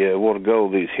discussed a while ago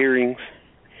these hearings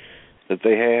that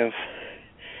they have.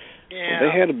 Yeah. Well,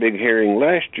 they had a big hearing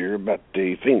last year about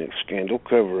the Phoenix scandal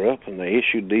cover-up, and they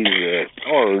issued these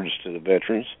cards to the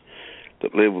veterans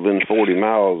that live within 40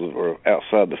 miles or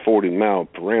outside the 40-mile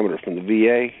parameter from the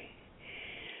VA.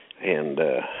 And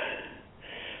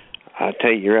I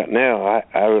tell you right now,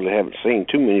 I really haven't seen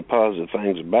too many positive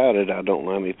things about it. I don't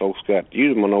know how many folks got to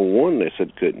use them. I know one they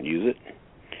said couldn't use it.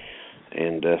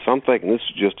 And so I'm thinking this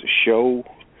is just a show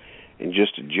and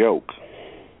just a joke.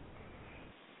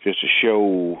 Just to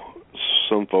show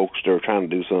some folks that are trying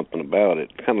to do something about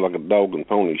it. Kind of like a dog and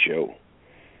pony show.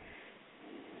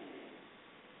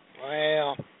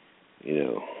 Well,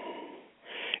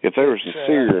 if they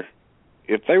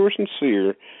were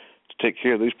sincere to take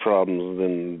care of these problems,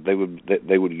 then they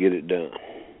would get it done.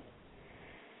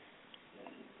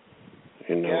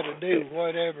 We got to do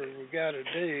whatever we got to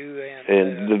do,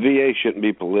 and the VA shouldn't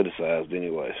be politicized,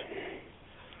 anyways.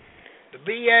 The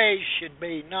VA should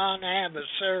be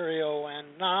non-adversarial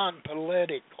and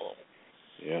non-political.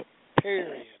 Yep.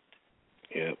 Period.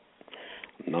 Yep.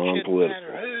 Non-political. Shouldn't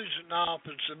matter who's in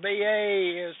office. The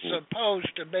VA is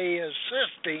supposed to be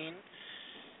assisting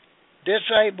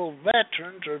disabled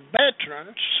veterans or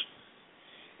veterans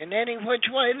in any which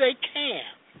way they can.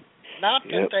 Not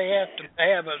that they have to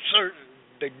have a certain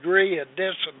degree of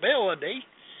disability.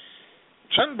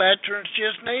 Some veterans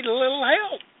just need a little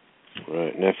help.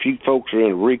 Right. Now, if you folks are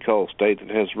in a recall state that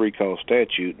has a recall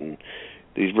statute and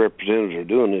these representatives are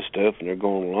doing this stuff and they're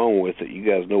going along with it, you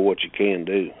guys know what you can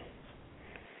do.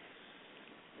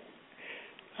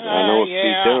 I know it can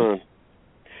be done.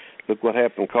 Look what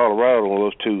happened in Colorado when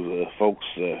those two folks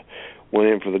went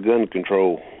in for the gun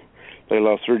control. They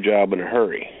lost their job in a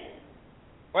hurry.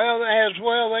 Well,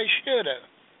 they should have.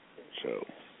 So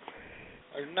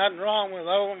there's nothing wrong with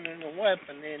owning a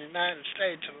weapon in the United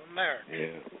States of America.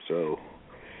 Yeah, so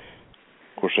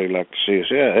Of course, they like to see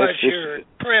us. Yeah, unless you're a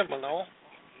criminal,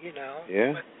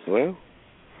 Yeah, well,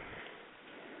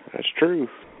 that's true.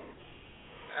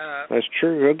 That's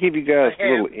true. I'll give you guys a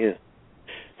little.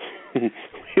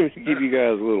 Give you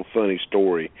guys a little funny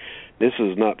story. This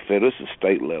is not federal. This is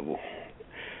state level.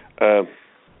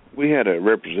 We had a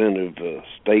representative,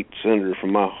 state senator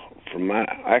from my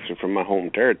home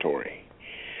territory.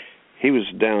 He was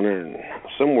down there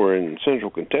somewhere in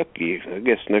central Kentucky, I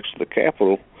guess next to the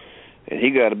Capitol, and he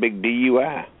got a big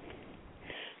DUI.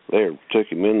 They took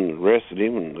him in and arrested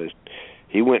him, and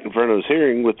he went in front of his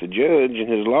hearing with the judge, and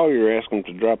his lawyer asked him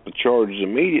to drop the charges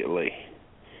immediately.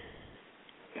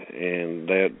 And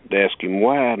they asked him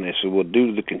why, and they said, well, due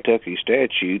to the Kentucky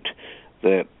statute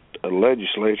that a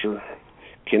legislature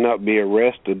cannot be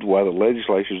arrested while the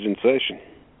legislature's in session.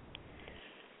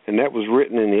 And that was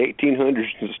written in the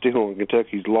 1800s and still in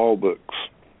Kentucky's law books.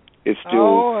 It's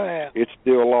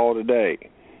still law today.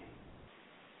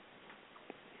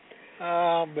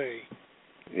 I'll be.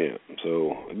 Yeah,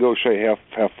 so it goes to show you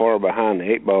how far behind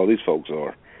the eight ball these folks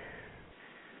are.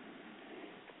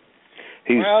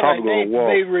 He's probably going to walk.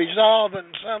 They need to be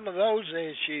resolving some of those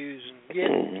issues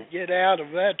and get out of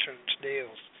veterans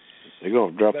deals. They're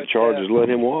going to drop the charges and let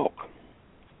him walk.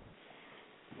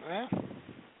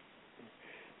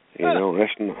 Well,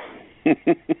 that's not.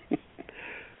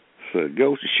 So it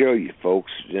goes to show you,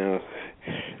 folks.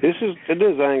 It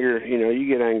does anger. You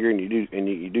get angry and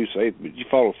you do say it, but you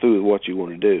follow through with what you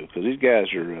want to do, because these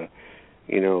guys are.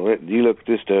 You look at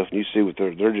this stuff and you see what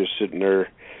they're just sitting there.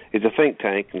 It's a think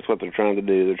tank, and it's what they're trying to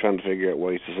do. They're trying to figure out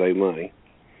ways to save money,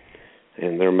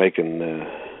 and they're making. They're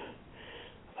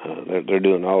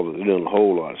doing a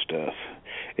whole lot of stuff.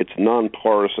 It's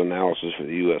nonpartisan analysis for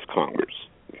the U.S. Congress.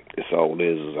 That's all it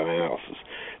is an analysis.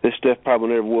 This stuff probably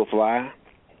never will fly,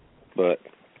 but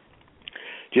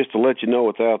just to let you know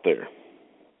what's out there.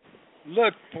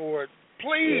 Look for it.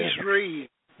 Please read.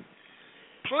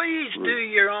 Please do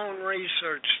your own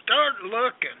research. Start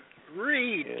looking.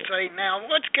 Read. Say, now,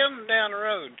 what's coming down the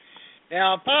road?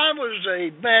 Now, if I was a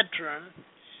veteran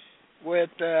with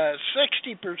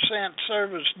 60%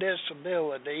 service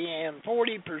disability and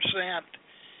 40%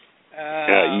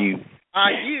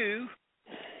 IU,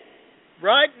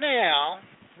 right now,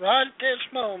 right at this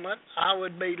moment, I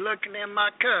would be looking in my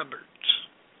cupboards.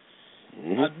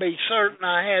 I'd be certain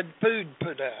I had food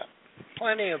put up,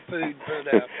 plenty of food put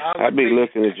up. I'd be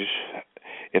looking at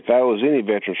if I was any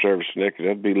veteran service connected,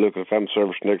 I'd be looking if I'm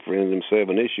service connected for any of them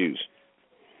 7 issues.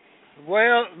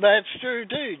 Well, that's true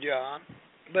too, John.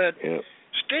 But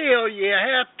still, you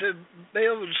have to be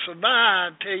able to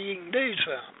survive till you can do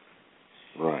something.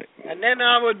 Right. And then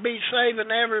I would be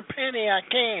saving every penny I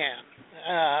can.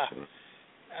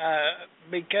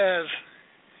 Because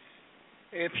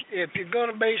if you're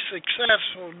going to be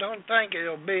successful, don't think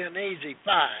it'll be an easy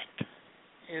fight.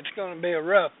 It's going to be a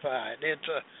rough fight. It's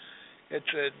a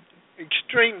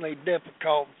extremely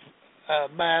difficult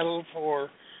battle for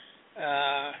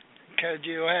because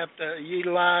you have to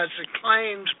utilize the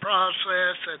claims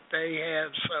process that they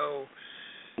have so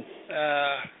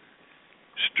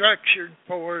structured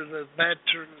for the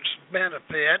veterans'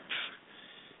 benefits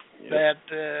that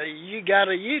you got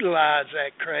to utilize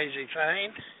that crazy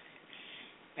thing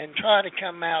and try to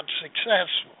come out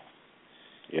successful.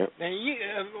 Yep. Now,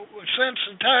 since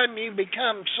the time you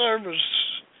become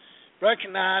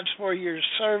recognized for your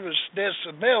service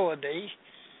disability,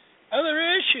 other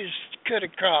issues could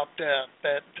have cropped up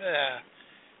that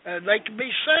they could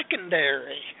be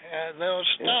secondary. They'll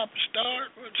start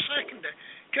with secondary.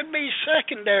 Could be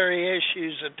secondary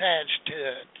issues attached to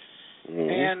it.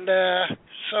 And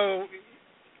so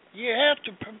you have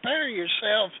to prepare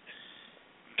yourself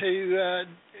to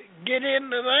get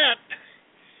into that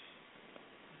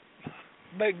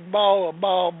big ball of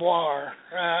barbed wire.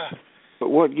 But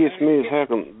what gets me is how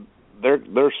come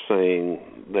they're saying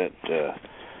that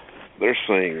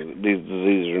these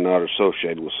diseases are not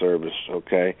associated with service.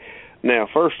 Okay, now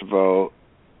first of all,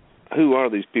 who are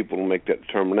these people to make that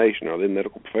determination? Are they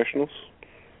medical professionals?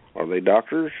 Are they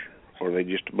doctors? Or are they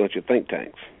just a bunch of think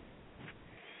tanks?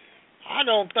 I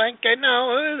don't think they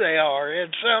know who they are.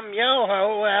 It's some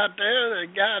yo-ho out there that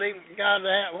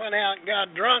went out and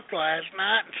got drunk last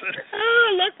night and said,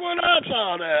 "Oh, look what I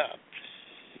thought up."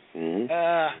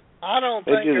 I don't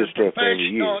think they're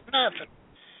professional at nothing.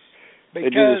 They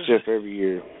do this stuff every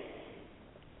year.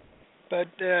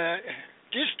 But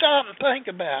just stop and think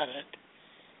about it.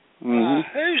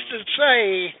 Who's to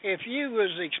say if you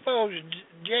was exposed to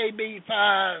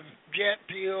JB5, jet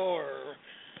fuel, or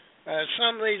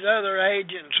some of these other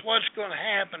agents, what's going to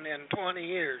happen in 20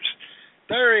 years?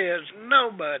 There is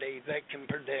nobody that can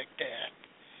predict that.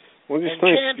 And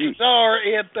chances are,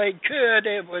 if they could,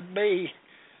 it would be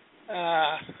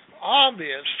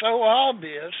obvious, so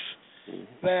obvious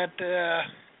that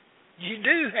you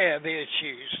do have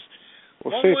issues.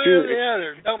 Well, one way or the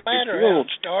other. Don't matter how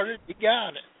it started, you got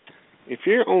it. If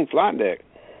you're on flight deck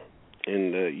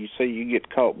and you say you get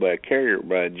caught by a carrier,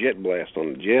 by a jet blast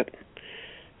on the jet,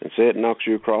 and say it knocks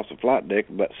you across the flight deck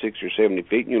about 60 or 70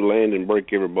 feet, and you land and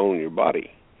break every bone in your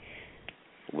body,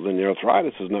 well, then your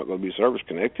arthritis is not going to be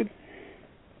service-connected.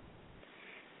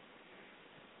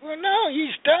 Well, no, you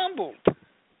stumbled.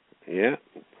 Yeah.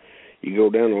 You go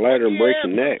down the ladder and break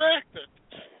your neck.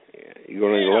 Yeah. You go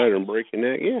down the ladder and break your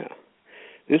neck. Yeah.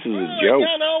 This is a joke. They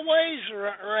got all ways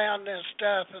around this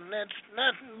stuff, and it's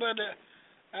nothing but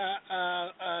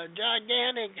a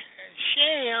gigantic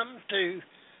sham to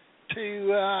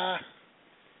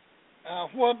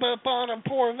whoop up on a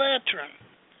poor veteran.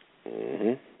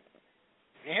 Mm-hmm.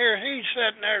 Here he's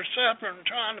sitting there suffering,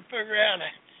 trying to figure out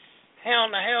how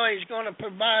in the hell he's going to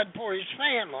provide for his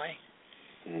family.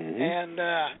 Mm-hmm. And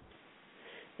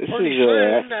pretty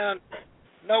soon,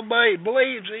 nobody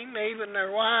believes him. Even their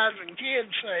wives and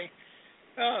kids say,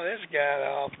 "Oh, this guy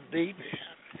off deep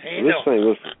end."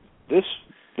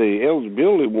 The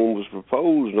eligibility one was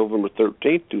proposed November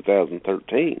 13th,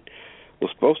 2013.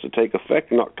 Was supposed to take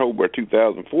effect in October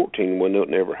 2014. When it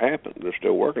never happened. They're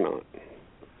still working on it.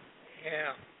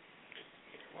 Yeah.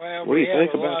 Well, what do you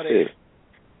think about this?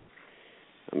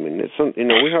 I mean, it's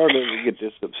we hardly ever get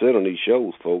this upset on these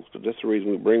shows, folks, but that's the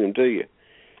reason we bring them to you.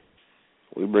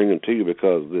 We bring them to you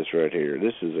because of this right here.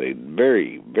 This is a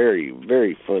very, very,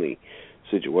 very funny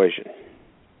situation.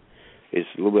 It's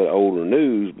a little bit older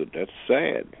news, but that's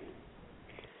sad.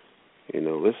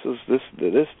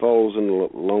 This falls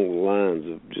along the lines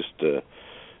of just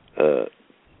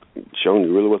showing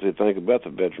you really what they think about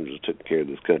the veterans that took care of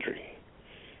this country.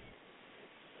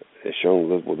 It's showing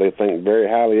what they think very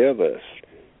highly of us.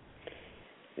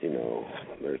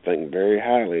 They're thinking very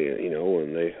highly,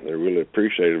 and they're really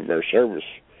appreciative of our service.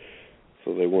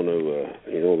 So they want to,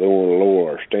 they want to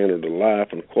lower our standard of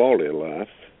life and quality of life.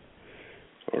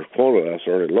 Our quality of life's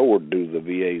already lowered due to the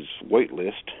VA's wait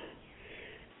list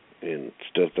and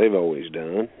stuff they've always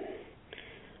done.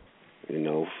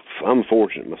 I'm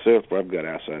fortunate myself, but I've got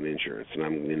outside insurance, and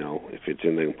I'm, if it's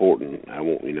anything important, I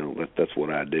won't, that's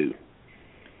what I do.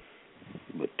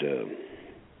 But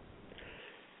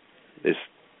this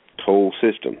whole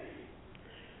system,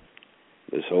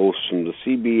 from the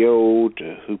CBO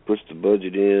to who puts the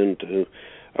budget in to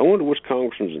I wonder which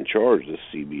congressman's in charge of this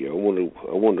CBO.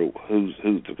 I wonder who's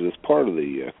because it's part of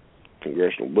the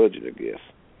congressional budget, I guess.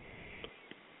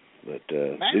 But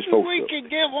maybe we could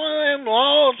get one of them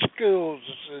law schools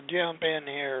to jump in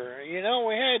here.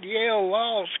 We had Yale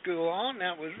Law School on.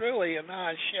 That was really a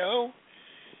nice show.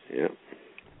 Yeah.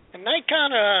 And they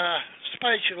kind of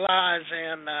specialize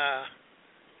in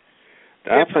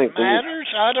different matters.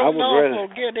 I don't know if we'll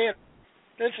get in.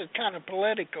 This is kind of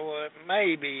political,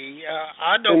 maybe.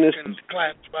 I don't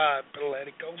classify it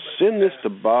political. But, send this to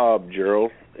Bob,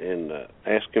 Gerald, and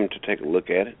ask him to take a look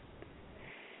at it.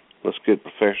 Let's get a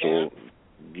professional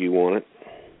view on it.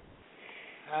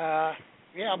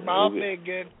 Bob did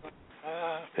good.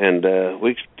 And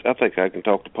I think I can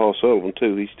talk to Paul Sullivan,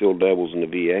 too. He still dabbles in the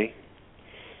VA.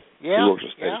 Yeah. He works in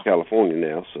the state of California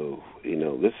now, so,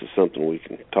 this is something we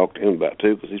can talk to him about,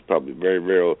 too, because he's probably very,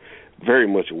 very, very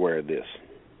much aware of this.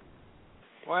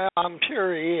 Well, I'm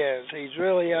sure he is. He's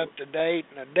really up to date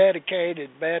and a dedicated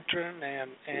veteran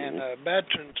and a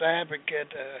veteran's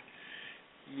advocate.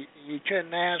 You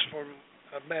couldn't ask for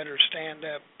a better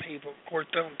stand-up people. Of course,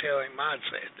 don't tell him I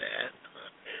said that.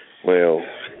 Well,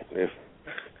 if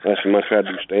last time I tried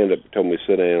to do stand-up, he told me to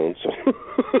sit down, so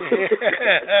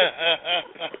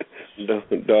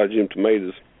dodge him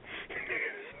tomatoes.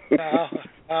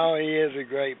 Oh, he is a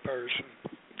great person.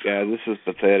 Yeah, this is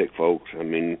pathetic, folks. I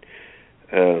mean,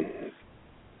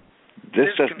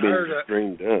 this stuff's been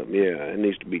dreamed up. Yeah, it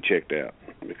needs to be checked out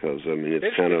because, it's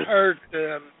this kind of... This can hurt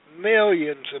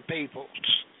millions of people.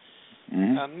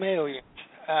 Millions.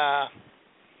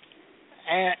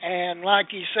 And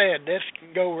like you said, this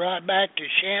can go right back to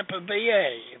Champa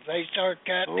VA. If they start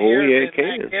cutting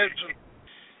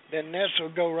then this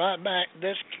will go right back.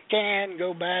 This can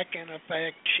go back and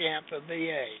affect Champa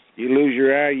VA. You lose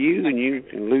your IU and you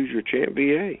can lose your Champ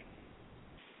VA.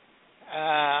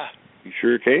 You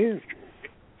sure can.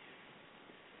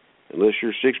 Unless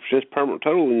you're 6% permanent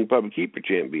total, then you probably keep your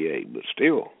Champ VA. But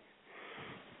still,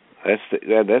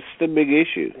 that's the big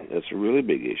issue. That's a really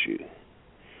big issue.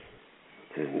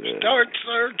 And, start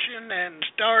searching and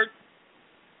start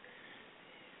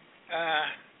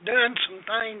doing some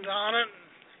things on it.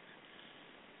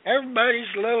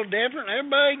 everybody's a little different.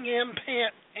 Everybody can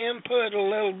input a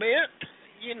little bit.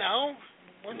 You know,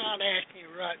 we're not asking you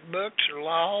to write books or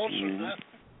laws or nothing.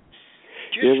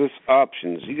 Give us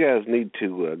options. You guys need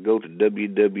to go to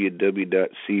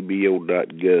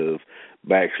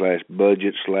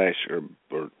www.cbo.gov/budget/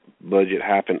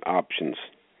 budget-options.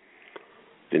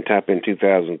 Then type in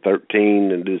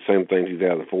 2013 and do the same thing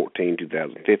 2014,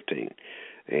 2015.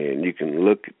 And you can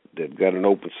look, they've got an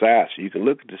open site, so you can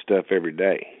look at this stuff every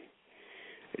day.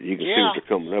 You can see what they're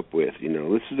coming up with. You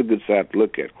know, this is a good site to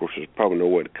look at. Of course, there's probably no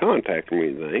way to contact them or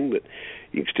anything, but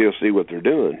you can still see what they're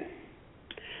doing.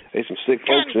 There's some sick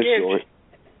folks in this joint.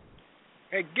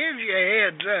 It gives you a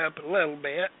heads up a little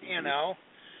bit, you know.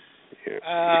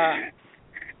 Yeah.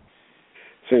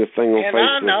 Seen a thing on and Facebook.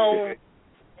 I know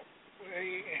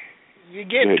you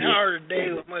get tired of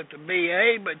dealing with the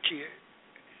VA, but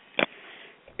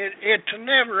it's a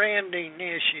never-ending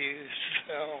issue.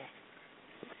 So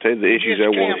I'll tell you the issues I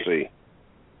want to see.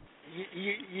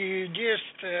 You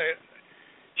just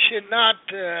should not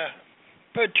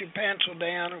put your pencil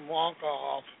down and walk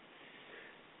off.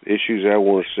 The issues I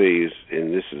want to see is,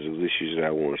 and this is the issues that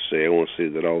I want to see. I want to see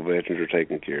that all veterans are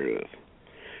taken care of.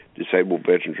 Disabled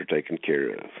veterans are taken care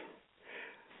of.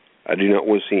 I do not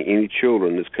want to see any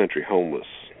children in this country homeless.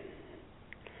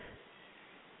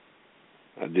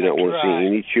 I do not want to see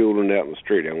any children out in the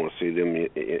street. I want to see them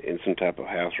in some type of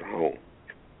house or home.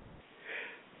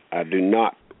 I do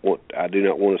not want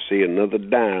to see another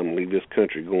dime leave this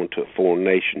country going to a foreign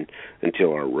nation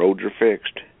until our roads are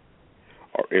fixed,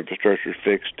 our infrastructure is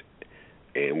fixed,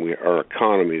 and our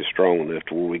economy is strong enough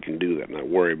to where we can do that and not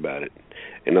worry about it.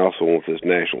 And also want this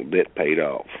national debt paid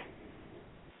off.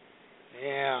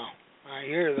 Yeah, I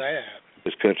hear that.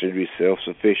 This country to be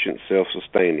self-sufficient,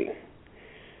 self-sustaining.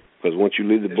 Because once you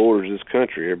leave the borders of this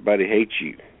country, everybody hates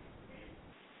you.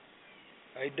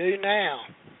 They do now.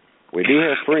 We do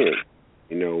have friends,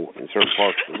 you know, in certain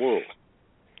parts of the world.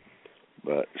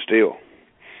 But still,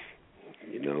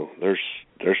 you know, there's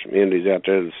some entities out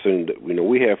there that assume that, you know,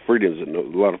 we have freedoms that a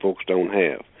lot of folks don't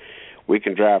have. We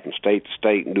can drive from state to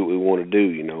state and do what we want to do,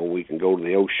 you know. We can go to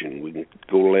the ocean. We can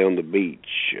go lay on the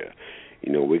beach.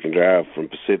 You know, we can drive from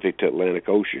Pacific to Atlantic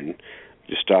Ocean,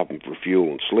 just stopping for fuel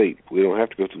and sleep. We don't have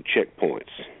to go through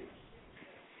checkpoints.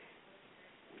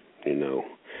 You know,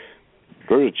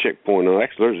 there's a checkpoint on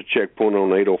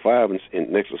 805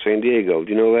 next to San Diego.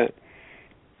 Do you know that?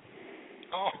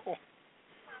 Oh.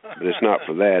 But it's not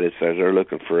for that. It's as they're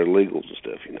looking for illegals and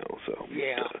stuff, you know. So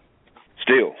yeah.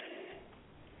 Still,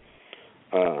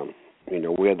 you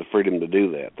know, we have the freedom to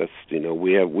do that. That's, you know,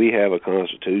 we have a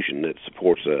Constitution that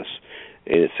supports us,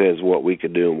 and it says what we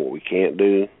can do and what we can't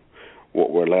do,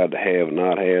 what we're allowed to have and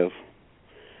not have,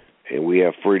 and we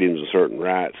have freedoms and certain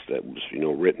rights that was, you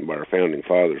know, written by our founding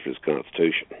fathers, this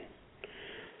Constitution.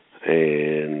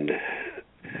 And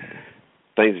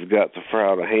things have got so far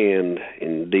out of hand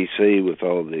in D.C. with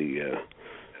all the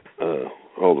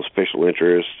special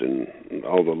interests and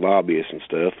all the lobbyists and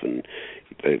stuff, and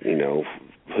you know,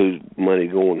 whose money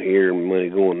going here and money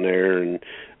going there, and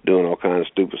doing all kinds of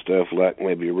stupid stuff like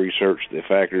maybe research the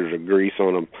factors of grease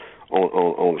on a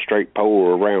straight pole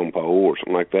or a round pole or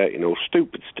something like that. You know,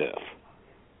 stupid stuff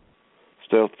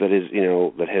that is, you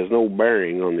know, that has no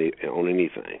bearing on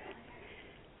anything.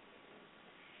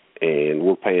 And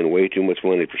we're paying way too much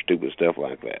money for stupid stuff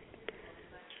like that.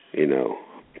 You know.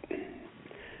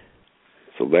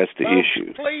 So that's the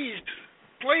issue. Please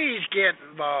get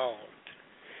involved.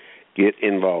 Get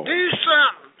involved. Do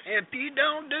something. If you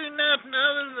don't do nothing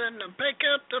other than to pick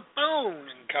up the phone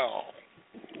and call.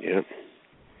 Yep.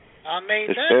 I mean,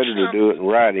 it's better to do it in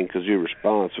writing because your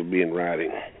response will be in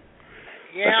writing.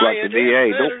 Yeah, that's like the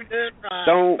VA.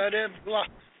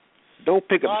 Don't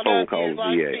pick up the phone call to the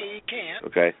VA. You can't.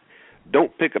 Okay.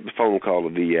 Don't pick up the phone call to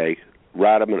VA.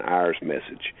 Write them an IRS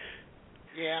message.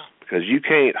 Yeah. Because you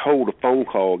can't hold a phone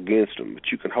call against them,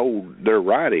 but you can hold their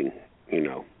writing, you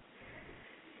know.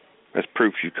 That's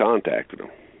proof you contacted them.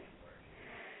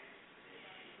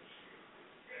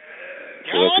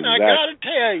 John, I got to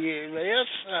tell you this.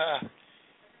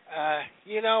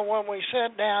 You know, when we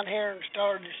sat down here and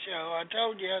started the show, I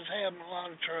told you I was having a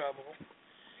lot of trouble.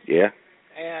 Yeah.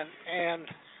 And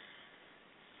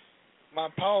my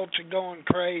pulse are going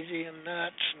crazy and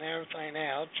nuts and everything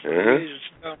else. You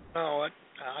just don't know it.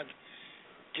 I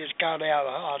just got out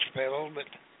of the hospital, but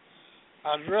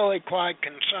I was really quite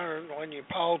concerned when your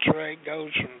pulse rate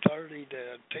goes from 30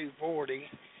 to 240.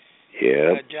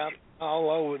 Yeah. Jumping all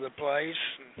over the place.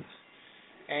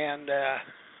 And I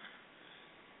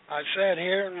sat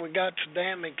here and we got so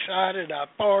damn excited. I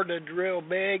farted real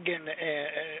big and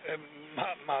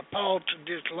my pulse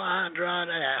just lined right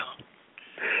out.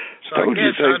 So I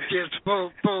guess I just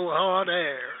pull hot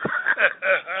air.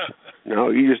 No,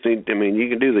 you just need. I mean, you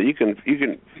can do that. You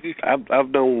can. I've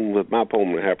known with my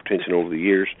pulmonary hypertension over the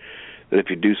years that if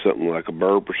you do something like a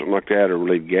burp or something like that, or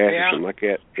relieve gas or something like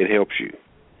that, it helps you.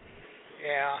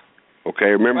 Yeah.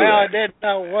 Okay, remember that. Well, I didn't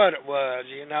know what it was.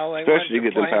 You know, they especially you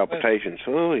get them palpitations.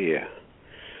 Oh yeah.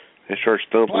 It starts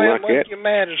thumping like with that. Your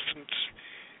medicines.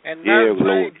 And yeah,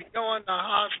 Lord. If you go in the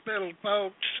hospital,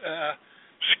 folks,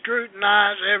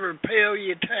 scrutinize every pill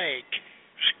you take.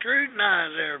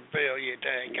 Scrutinize every pill you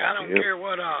take. I don't care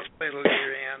what hospital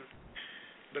you're in.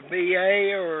 The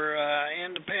VA or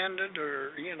independent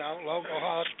or, local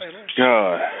hospitals.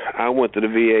 God, I went to the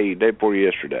VA day before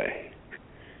yesterday.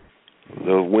 It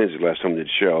was Wednesday last time I did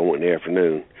the show. I went in the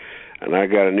afternoon. And I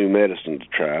got a new medicine to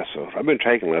try, so I've been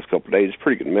taking the last couple of days. It's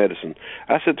pretty good medicine.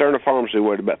 I sit there in the pharmacy,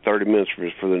 waited about 30 minutes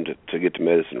for them to get the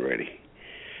medicine ready.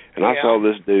 And I saw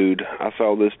this dude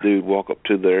walk up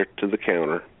to the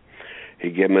counter. He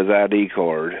gave me his ID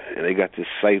card, and they got this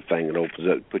safe thing that opens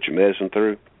up to put your medicine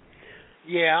through.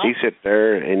 Yeah. He sat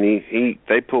there, and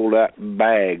they pulled out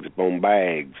bags upon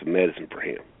bags of medicine for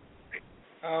him.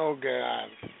 Oh, God.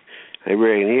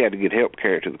 And he had to get help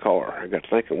carry it to the car. I got to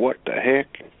thinking, what the heck?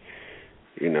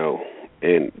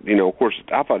 Of course,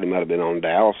 I thought he might have been on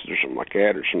dialysis or something like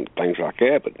that, or some things like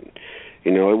that, but,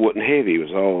 it wasn't heavy. It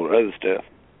was all other stuff.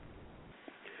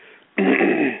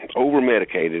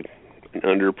 Over-medicated and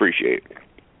underappreciated.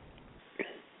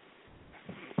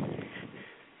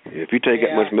 If you take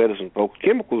that much medicine, folks,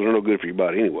 chemicals are no good for your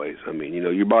body anyways. I mean,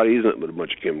 your body isn't but a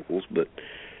bunch of chemicals, but,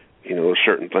 there's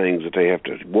certain things that they have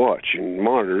to watch and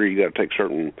monitor. You got to take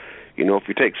certain, if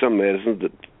you take some medicines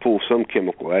that pull some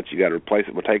chemical out, you got to replace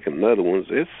it by taking other ones.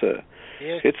 It's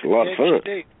a lot of fun.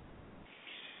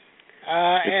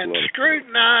 And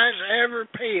scrutinize every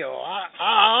pill.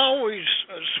 I always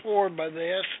swore by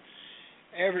this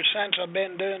ever since I've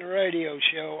been doing a radio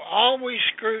show. Always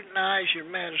scrutinize your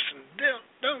medicine.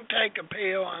 Don't take a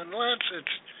pill unless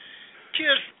it's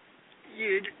just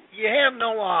you have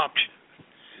no option.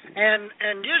 And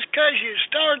just because you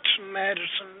start some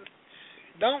medicine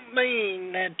don't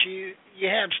mean that you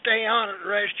have to stay on it the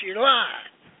rest of your life.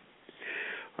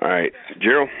 All right,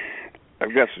 Gerald,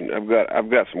 I've got some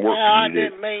work for you to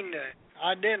do.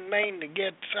 I didn't mean to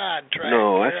get sidetracked.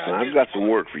 No, that's fine. I've got some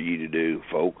work for you to do,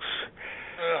 folks.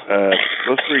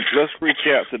 Let's reach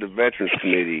out to the Veterans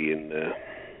Committee and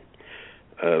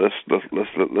let's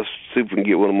see if we can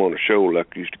get one of them on the show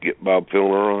like we used to get Bob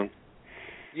Filner on.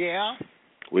 Yeah.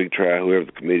 We can try whoever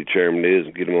the committee chairman is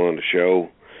and get him on the show,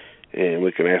 and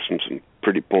we can ask him some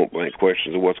pretty point-blank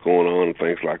questions of what's going on and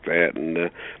things like that. And,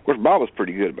 of course, Bob was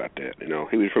pretty good about that.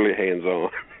 He was really hands-on.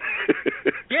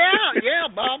 yeah,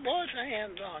 Bob was a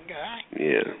hands-on guy.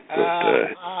 Yeah,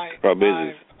 but probably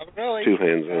is too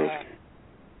hands-on.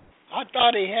 I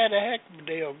thought he had a heck of a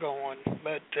deal going,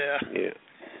 but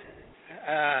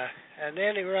at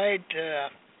any rate,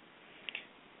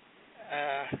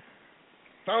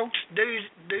 folks, do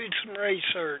some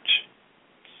research.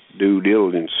 Due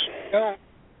diligence.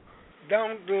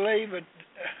 Don't leave it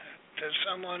to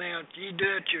someone else. You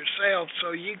do it yourself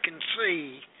so you can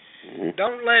see. Mm-hmm.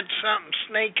 Don't let something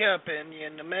sneak up in you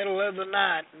in the middle of the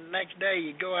night, and the next day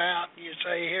you go out and you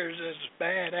say, here's this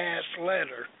badass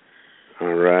letter.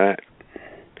 All right.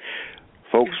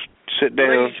 Folks, sit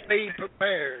down. Please be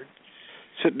prepared.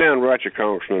 Sit down and write your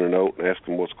congressman a note and ask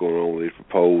them what's going on with these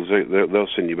proposals. They'll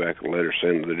send you back a letter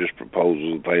saying they're just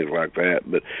proposals and things like that.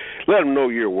 But let them know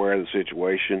you're aware of the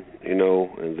situation,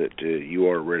 and that you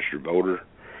are a registered voter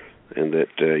and that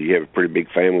you have a pretty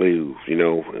big family,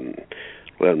 and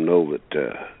let them know that,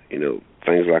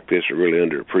 things like this are really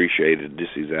underappreciated,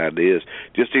 just these ideas.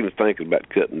 Just even thinking about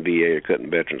cutting VA or cutting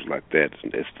veterans like that,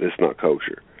 it's not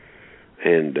kosher.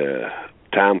 And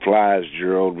time flies,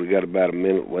 Gerald. We got about a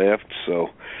minute left, so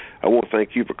I want to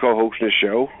thank you for co-hosting this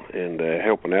show and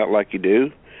helping out like you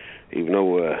do. Even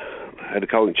though I had to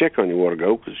call and check on you a while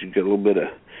ago because you got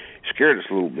scared us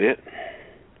a little bit.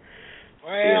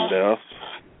 Well, and,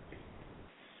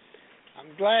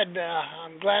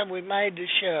 I'm glad we made the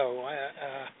show.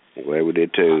 I'm glad we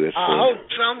did too. That's I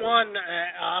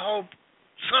hope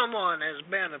someone has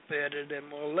benefited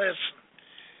and will listen.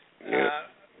 Yeah.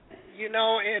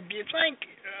 If you think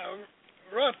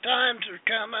rough times are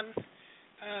coming,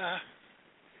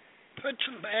 put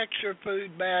some extra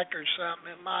food back or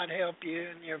something. It might help you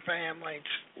and your family.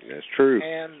 That's true.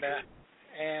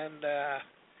 And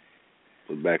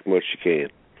put back much you can.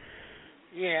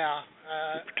 Yeah.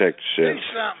 Protect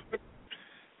yourself. Do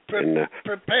something.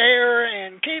 Prepare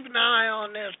and keep an eye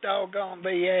on this doggone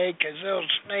VA because they'll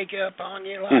sneak up on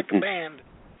you like a bandit.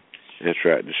 That's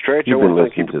right. The Stretch, You've been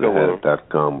listening to the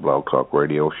VAThe.com Blog Talk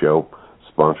Radio Show,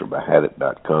 sponsored by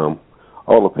VAThe.com.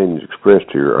 All opinions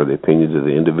expressed here are the opinions of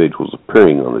the individuals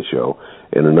appearing on the show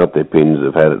and are not the opinions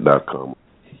of VAThe.com.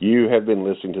 You have been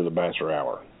listening to the Basser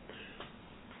Hour.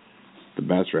 The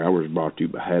Basser Hour is brought to you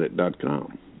by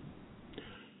VAThe.com.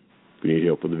 If you need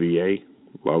help with the VA,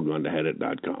 log on to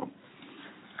VAThe.com.